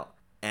come out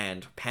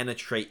and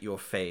penetrate your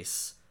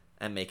face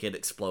and make it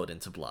explode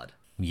into blood.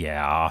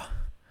 Yeah.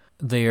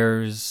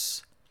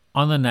 There's,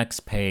 on the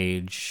next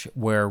page,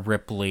 where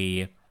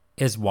Ripley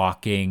is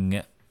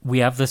walking, we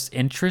have this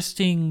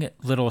interesting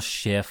little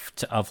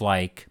shift of,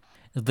 like,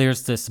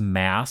 there's this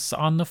mass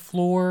on the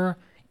floor,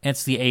 and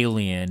it's the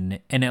alien,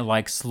 and it,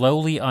 like,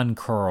 slowly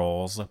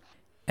uncurls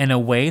in a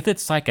way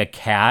that's like a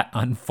cat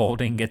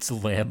unfolding its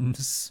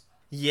limbs.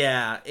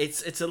 Yeah,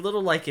 it's a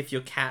little like if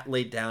your cat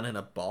laid down in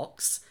a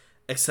box,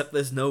 except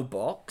there's no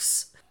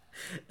box,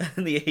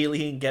 and the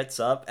alien gets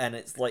up, and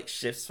it's, like,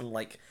 shifts from,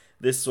 like,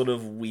 this sort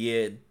of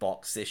weird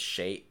boxish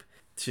shape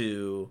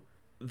to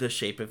the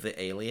shape of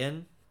the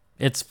alien.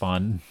 It's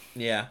fun.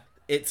 Yeah.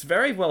 It's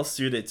very well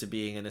suited to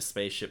being in a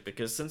spaceship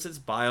because since it's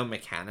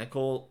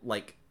biomechanical,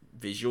 like,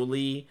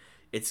 visually,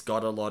 it's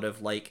got a lot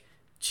of, like,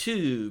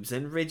 tubes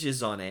and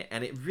ridges on it,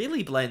 and it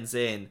really blends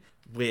in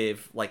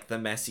with, like, the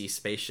messy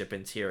spaceship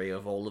interior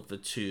of all of the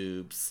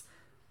tubes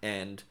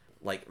and,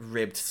 like,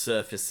 ribbed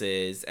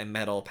surfaces and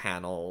metal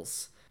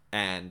panels.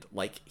 And,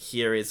 like,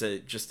 here is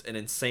just an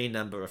insane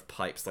number of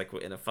pipes, like we're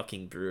in a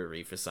fucking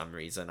brewery for some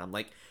reason. I'm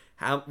like,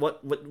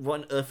 what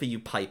on earth are you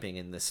piping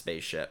in this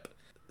spaceship?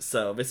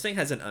 So this thing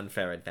has an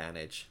unfair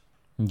advantage.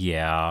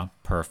 Yeah,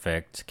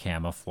 perfect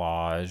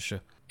camouflage.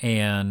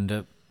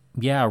 And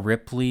yeah,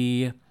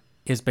 Ripley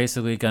is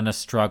basically going to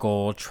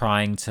struggle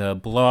trying to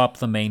blow up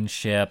the main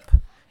ship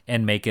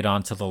and make it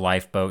onto the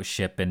lifeboat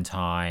ship in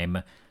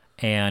time.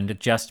 And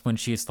just when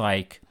she's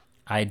like,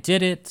 I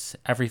did it,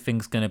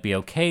 everything's going to be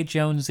okay,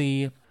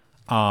 Jonesy.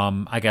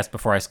 I guess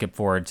before I skip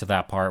forward to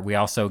that part, we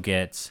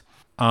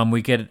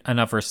get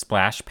another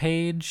splash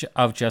page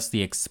of just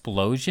the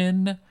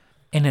explosion,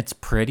 and it's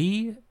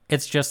pretty.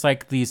 It's just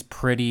like these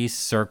pretty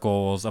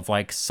circles of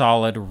like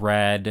solid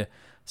red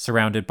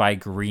surrounded by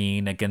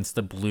green against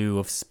the blue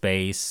of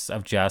space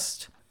of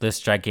just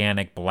this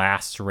gigantic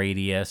blast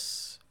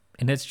radius.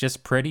 And it's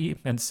just pretty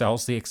and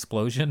sells the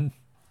explosion.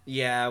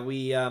 Yeah,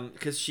 we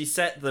because she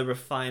set the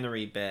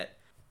refinery bit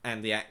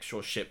and the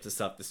actual ship to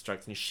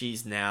self-destruct, and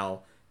she's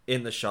now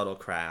in the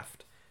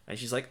shuttlecraft. And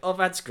she's like, oh,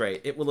 that's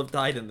great. It will have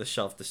died in the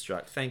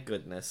self-destruct. Thank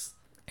goodness.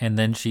 And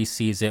then she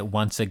sees it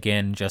once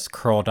again just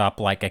curled up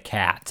like a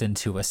cat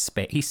into a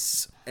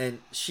space. And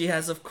she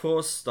has, of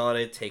course,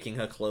 started taking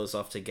her clothes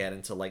off to get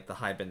into, like, the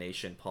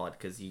hibernation pod,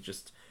 because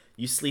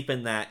you sleep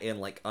in that in,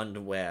 like,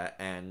 underwear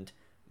and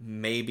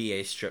maybe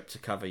a strip to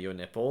cover your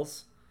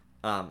nipples.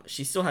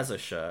 She still has a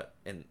shirt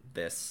in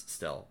this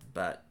still,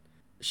 but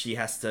she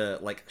has to,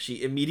 like,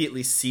 she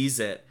immediately sees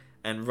it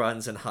and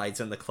runs and hides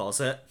in the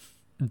closet.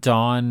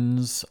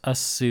 Dons a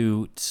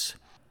suit,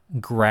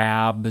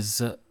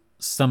 grabs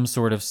some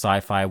sort of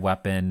sci-fi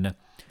weapon.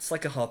 It's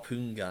like a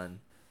harpoon gun.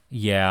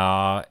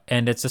 Yeah,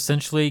 and it's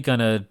essentially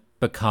gonna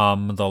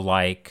become the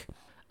like,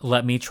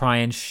 let me try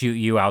and shoot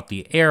you out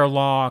the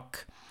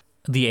airlock.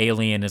 The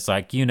alien is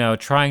like,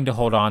 trying to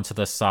hold on to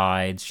the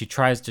sides. She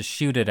tries to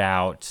shoot it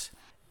out,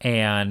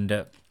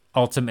 and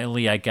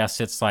ultimately, I guess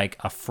it's like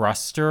a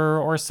thruster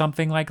or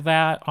something like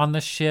that on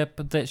the ship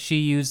that she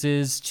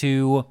uses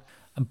to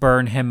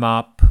burn him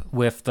up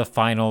with the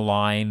final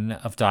line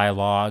of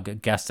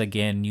dialogue, guess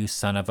again, you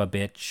son of a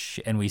bitch.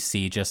 And we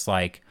see just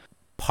like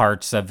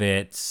parts of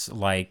it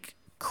like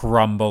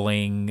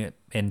crumbling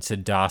into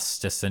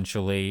dust,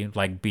 essentially,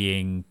 like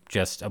being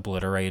just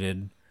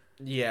obliterated.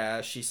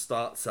 Yeah, she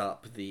starts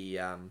up the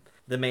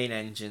main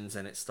engines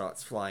and it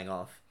starts flying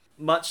off.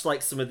 Much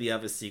like some of the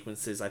other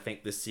sequences, I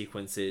think this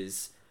sequence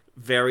is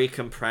very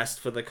compressed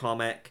for the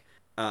comic.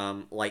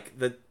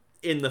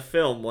 In the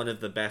film, one of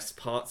the best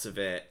parts of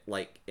it,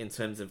 like in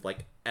terms of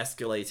like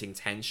escalating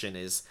tension,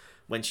 is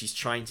when she's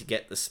trying to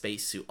get the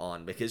spacesuit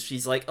on, because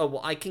she's like, oh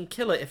well, I can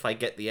kill it if I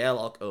get the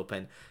airlock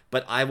open,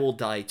 but I will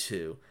die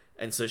too.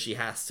 And so she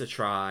has to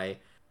try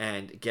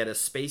and get a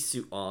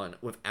spacesuit on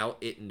without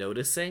it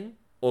noticing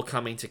or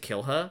coming to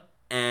kill her.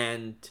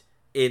 And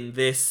in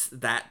this,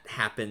 that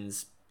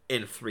happens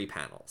in 3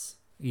 panels.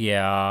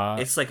 Yeah.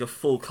 It's like a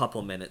full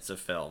couple minutes of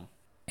film.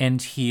 And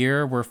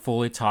here we're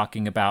fully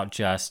talking about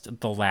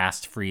just the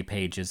last 3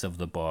 pages of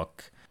the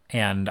book.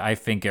 And I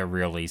think it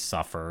really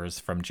suffers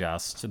from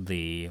just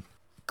the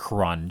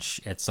crunch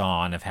it's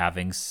on of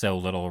having so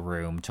little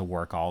room to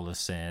work all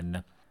this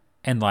in.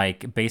 And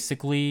like,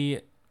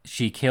 basically,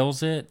 she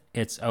kills it,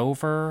 it's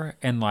over,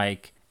 and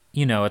like,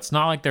 it's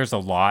not like there's a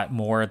lot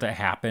more that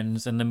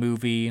happens in the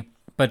movie,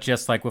 but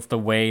just like with the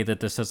way that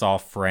this is all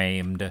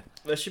framed,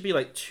 there should be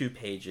like 2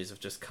 pages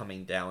of just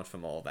coming down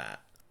from all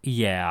that.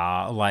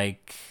 Yeah,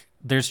 like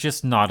there's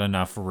just not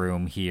enough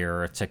room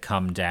here to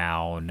come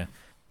down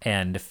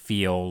and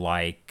feel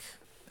like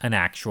an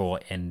actual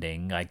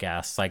ending, I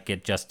guess. Like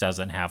it just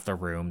doesn't have the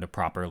room to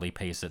properly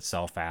pace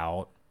itself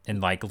out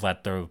and like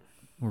let the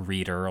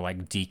reader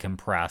like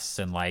decompress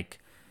and like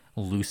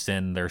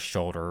loosen their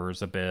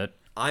shoulders a bit.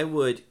 I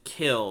would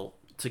kill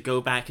to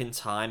go back in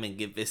time and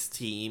give this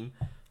team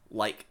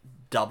like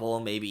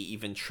double, maybe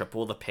even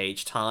triple the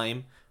page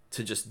time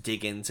to just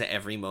dig into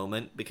every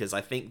moment, because I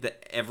think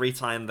that every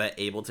time they're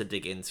able to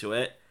dig into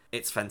it,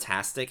 it's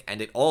fantastic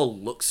and it all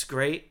looks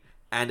great,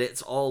 and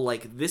it's all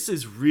like, this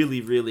is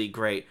really, really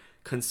great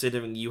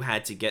considering you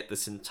had to get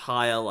this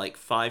entire like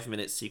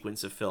 5-minute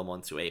sequence of film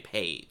onto a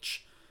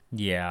page.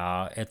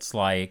 Yeah, it's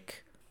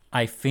like,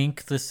 I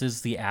think this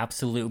is the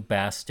absolute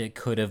best it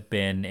could have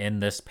been in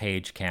this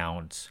page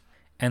count,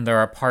 and there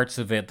are parts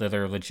of it that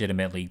are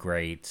legitimately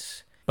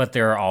great. But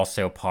there are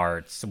also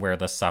parts where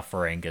the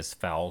suffering is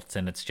felt,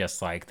 and it's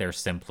just like there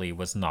simply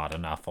was not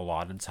enough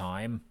allotted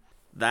time.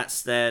 That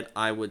said,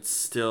 I would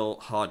still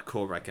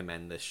hardcore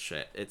recommend this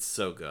shit. It's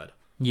so good.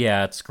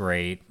 Yeah, it's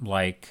great.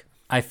 Like,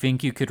 I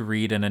think you could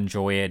read and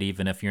enjoy it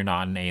even if you're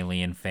not an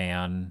Alien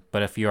fan.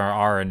 But if you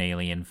are an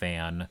Alien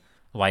fan,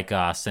 like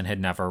us, and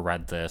had never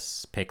read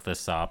this, pick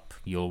this up.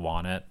 You'll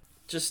want it.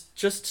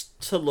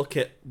 Just to look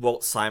at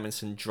Walt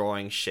Simonson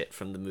drawing shit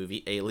from the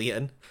movie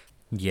Alien.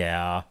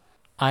 Yeah.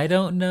 I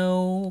don't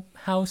know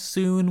how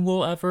soon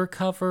we'll ever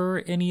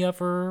cover any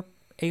other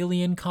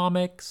Alien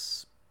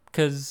comics,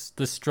 because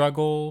the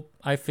struggle,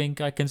 I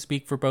think I can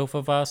speak for both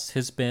of us,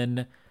 has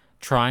been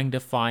trying to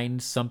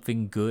find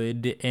something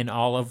good in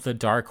all of the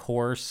Dark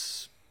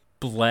Horse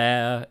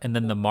bleh, and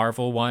then the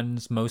Marvel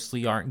ones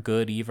mostly aren't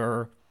good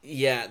either.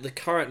 Yeah, the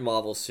current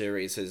Marvel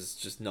series has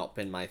just not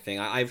been my thing.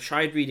 I've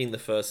tried reading the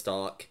first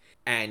arc,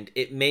 and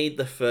it made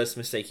the first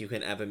mistake you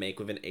can ever make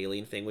with an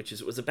Alien thing, which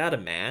is it was about a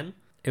man.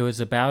 It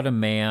was about a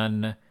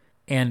man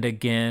And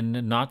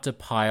again, not to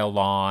pile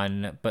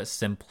on, but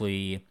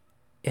simply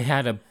it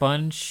had a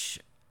bunch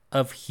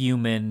of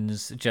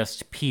humans,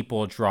 just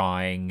people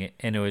drawing,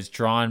 and it was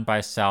drawn by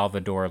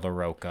Salvador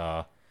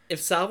LaRocca.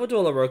 If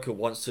Salvador LaRocca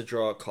wants to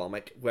draw a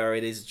comic where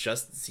it is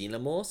just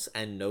xenomorphs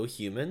and no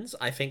humans,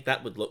 I think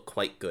that would look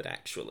quite good,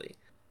 actually.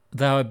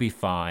 That would be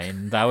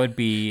fine. That would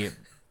be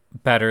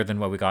better than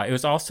what we got. It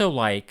was also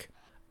like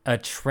a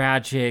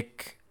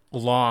tragic,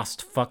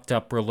 lost, fucked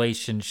up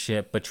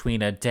relationship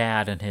between a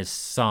dad and his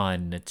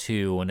son,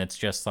 too. And it's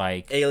just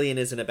like, Alien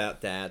isn't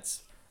about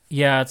dads.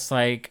 yeah, it's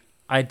like,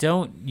 I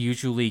don't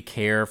usually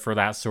care for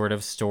that sort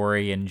of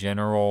story in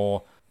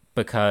general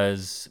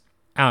because,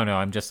 I don't know,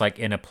 I'm just like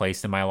in a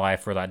place in my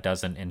life where that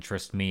doesn't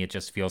interest me. It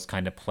just feels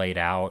kind of played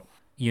out.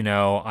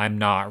 I'm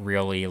not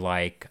really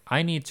like,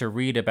 I need to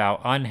read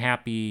about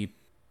unhappy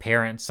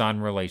parent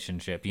son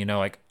relationship,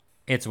 like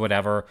it's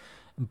whatever.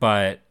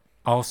 But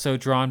also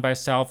drawn by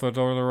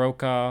Salvador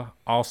Larroca,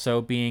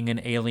 also being an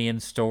alien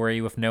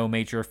story with no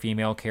major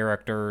female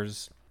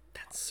characters.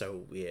 That's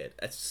so weird.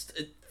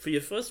 For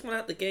your first one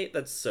out the gate,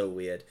 that's so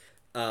weird.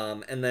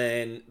 And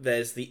then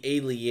there's the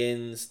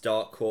Aliens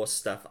Dark Horse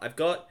stuff. I've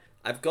got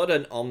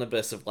an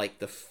omnibus of like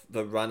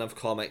the run of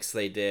comics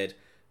they did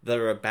that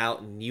are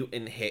about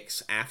Newton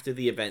Hicks after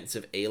the events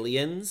of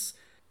Aliens,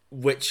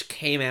 which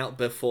came out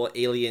before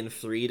Alien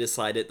 3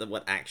 decided that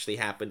what actually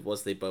happened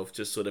was they both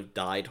just sort of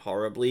died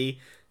horribly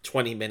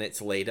 20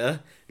 minutes later,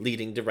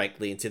 leading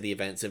directly into the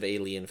events of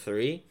Alien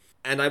 3.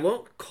 And I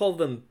won't call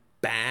them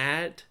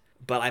bad,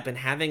 but I've been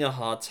having a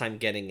hard time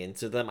getting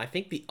into them. I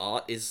think the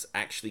art is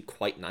actually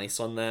quite nice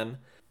on them.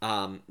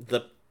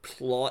 The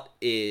plot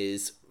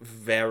is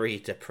very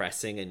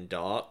depressing and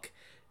dark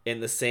in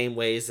the same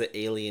ways that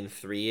Alien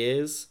 3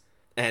 is.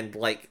 And,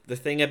 like, the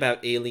thing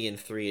about Alien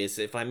 3 is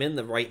if I'm in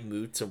the right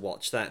mood to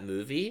watch that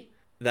movie,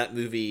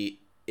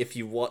 if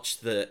you watch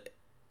the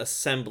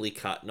assembly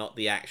cut, not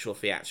the actual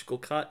theatrical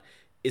cut,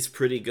 is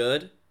pretty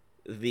good.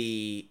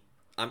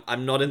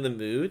 I'm not in the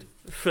mood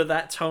for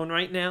that tone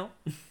right now.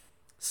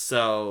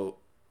 So,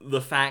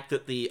 the fact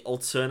that the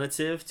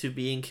alternative to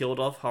being killed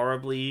off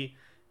horribly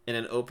in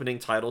an opening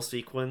title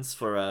sequence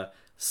for a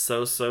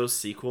so-so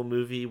sequel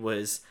movie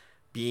was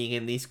being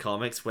in these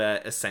comics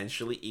where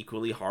essentially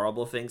equally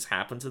horrible things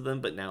happen to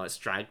them, but now it's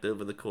dragged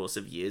over the course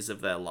of years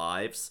of their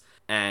lives,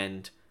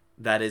 and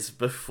that is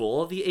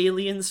before the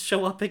aliens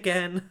show up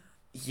again.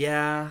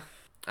 Yeah,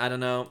 I don't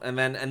know. And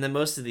then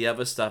most of the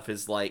other stuff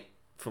is like,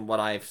 from what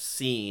I've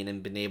seen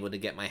and been able to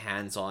get my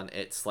hands on,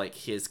 it's like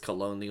here's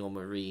colonial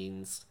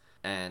marines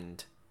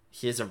and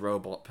here's a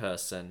robot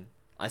person.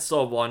 I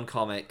saw one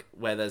comic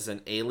where there's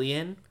an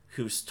alien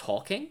who's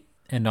talking.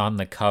 And on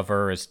the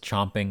cover is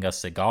chomping a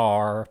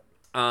cigar.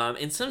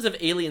 In terms of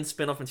alien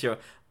spin-off material,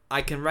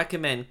 I can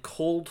recommend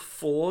Cold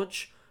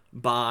Forge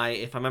by,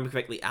 if I remember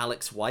correctly,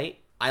 Alex White.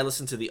 I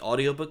listened to the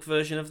audiobook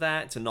version of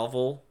that. It's a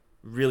novel.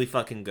 Really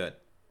fucking good.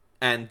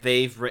 And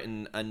they've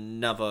written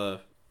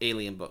another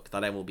alien book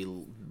that I will be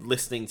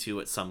listening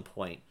to at some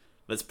point.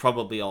 That's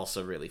probably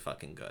also really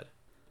fucking good.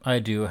 I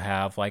do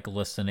have, like,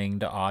 listening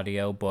to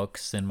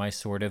audiobooks in my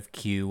sort of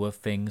queue of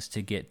things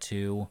to get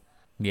to.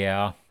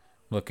 Yeah,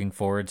 looking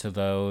forward to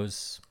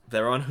those.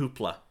 They're on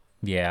Hoopla.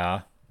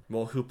 Yeah.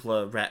 More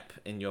Hoopla rep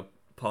in your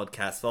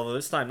podcast, although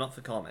this time not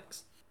for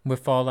comics.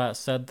 With all that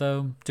said,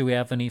 though, do we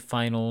have any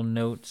final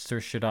notes,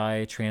 or should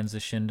I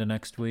transition to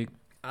next week?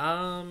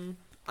 I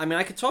mean,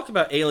 I could talk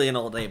about Alien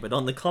all day, but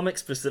on the comic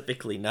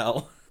specifically,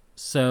 no.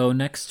 So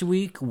next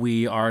week,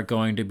 we are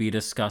going to be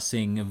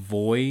discussing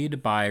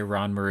Void by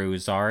Ranmaru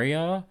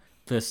Zarya.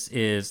 This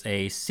is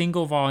a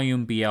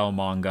single-volume BL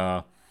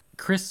manga.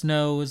 Chris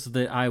knows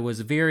that I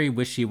was very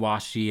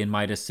wishy-washy in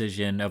my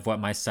decision of what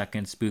my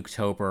second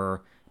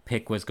Spooktober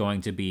pick was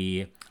going to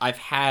be. I've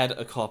had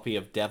a copy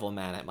of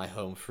Devilman at my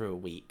home for a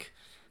week.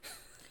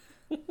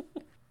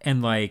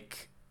 And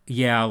like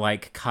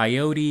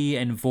Coyote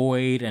and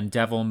Void and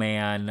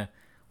Devilman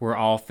were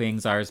all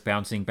things I was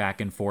bouncing back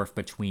and forth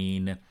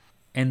between.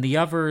 And the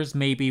others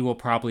maybe we'll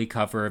probably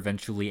cover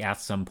eventually at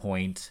some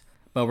point.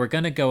 But we're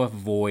gonna go with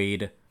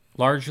Void.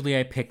 Largely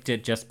I picked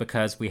it just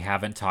because we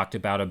haven't talked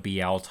about a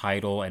BL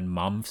title in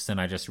months,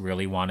 and I just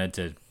really wanted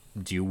to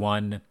do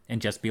one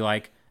and just be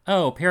like,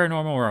 oh,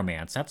 paranormal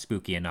romance, that's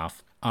spooky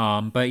enough.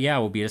 But yeah,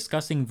 we'll be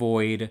discussing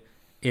Void.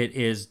 It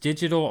is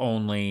digital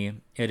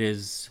only. It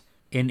is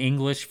in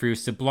English through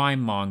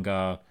Sublime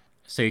Manga,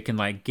 so you can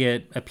like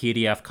get a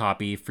PDF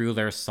copy through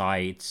their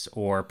site,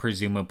 or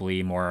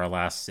presumably more or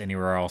less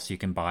anywhere else you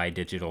can buy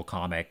digital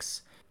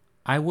comics.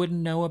 I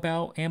wouldn't know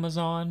about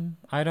Amazon.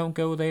 I don't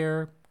go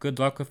there. Good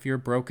luck with your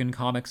broken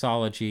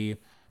comicsology.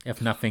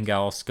 If nothing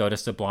else, go to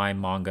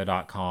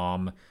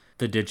sublimemanga.com.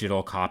 The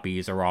digital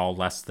copies are all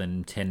less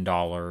than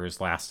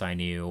 $10 last I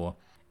knew.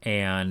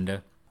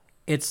 And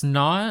it's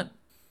not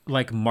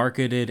like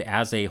marketed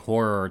as a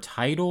horror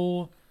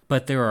title,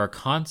 but there are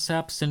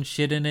concepts and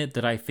shit in it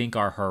that I think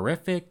are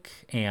horrific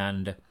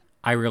and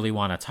I really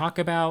want to talk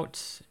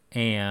about.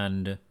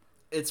 And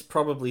it's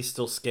probably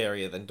still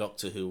scarier than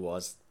Doctor Who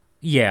was.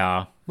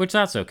 Yeah, which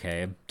that's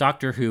okay.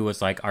 Doctor Who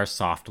was like our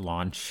soft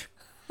launch.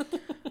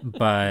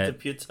 But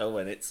Deputo,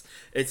 and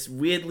it's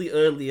weirdly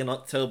early in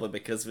October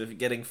because we're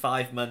getting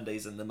 5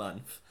 Mondays in the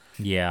month.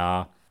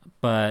 yeah.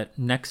 But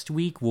next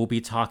week we'll be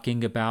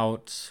talking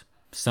about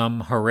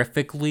some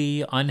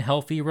horrifically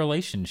unhealthy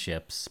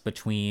relationships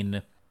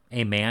between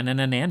a man and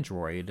an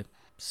android.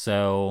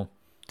 So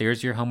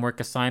there's your homework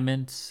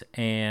assignment,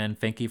 and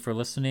thank you for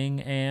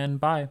listening, and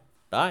bye.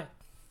 Bye.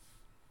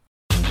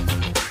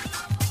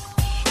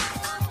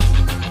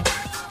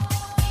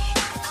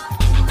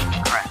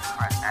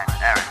 Chris, Aaron,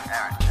 Aaron,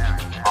 Aaron,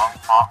 Aaron,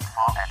 Mark,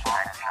 and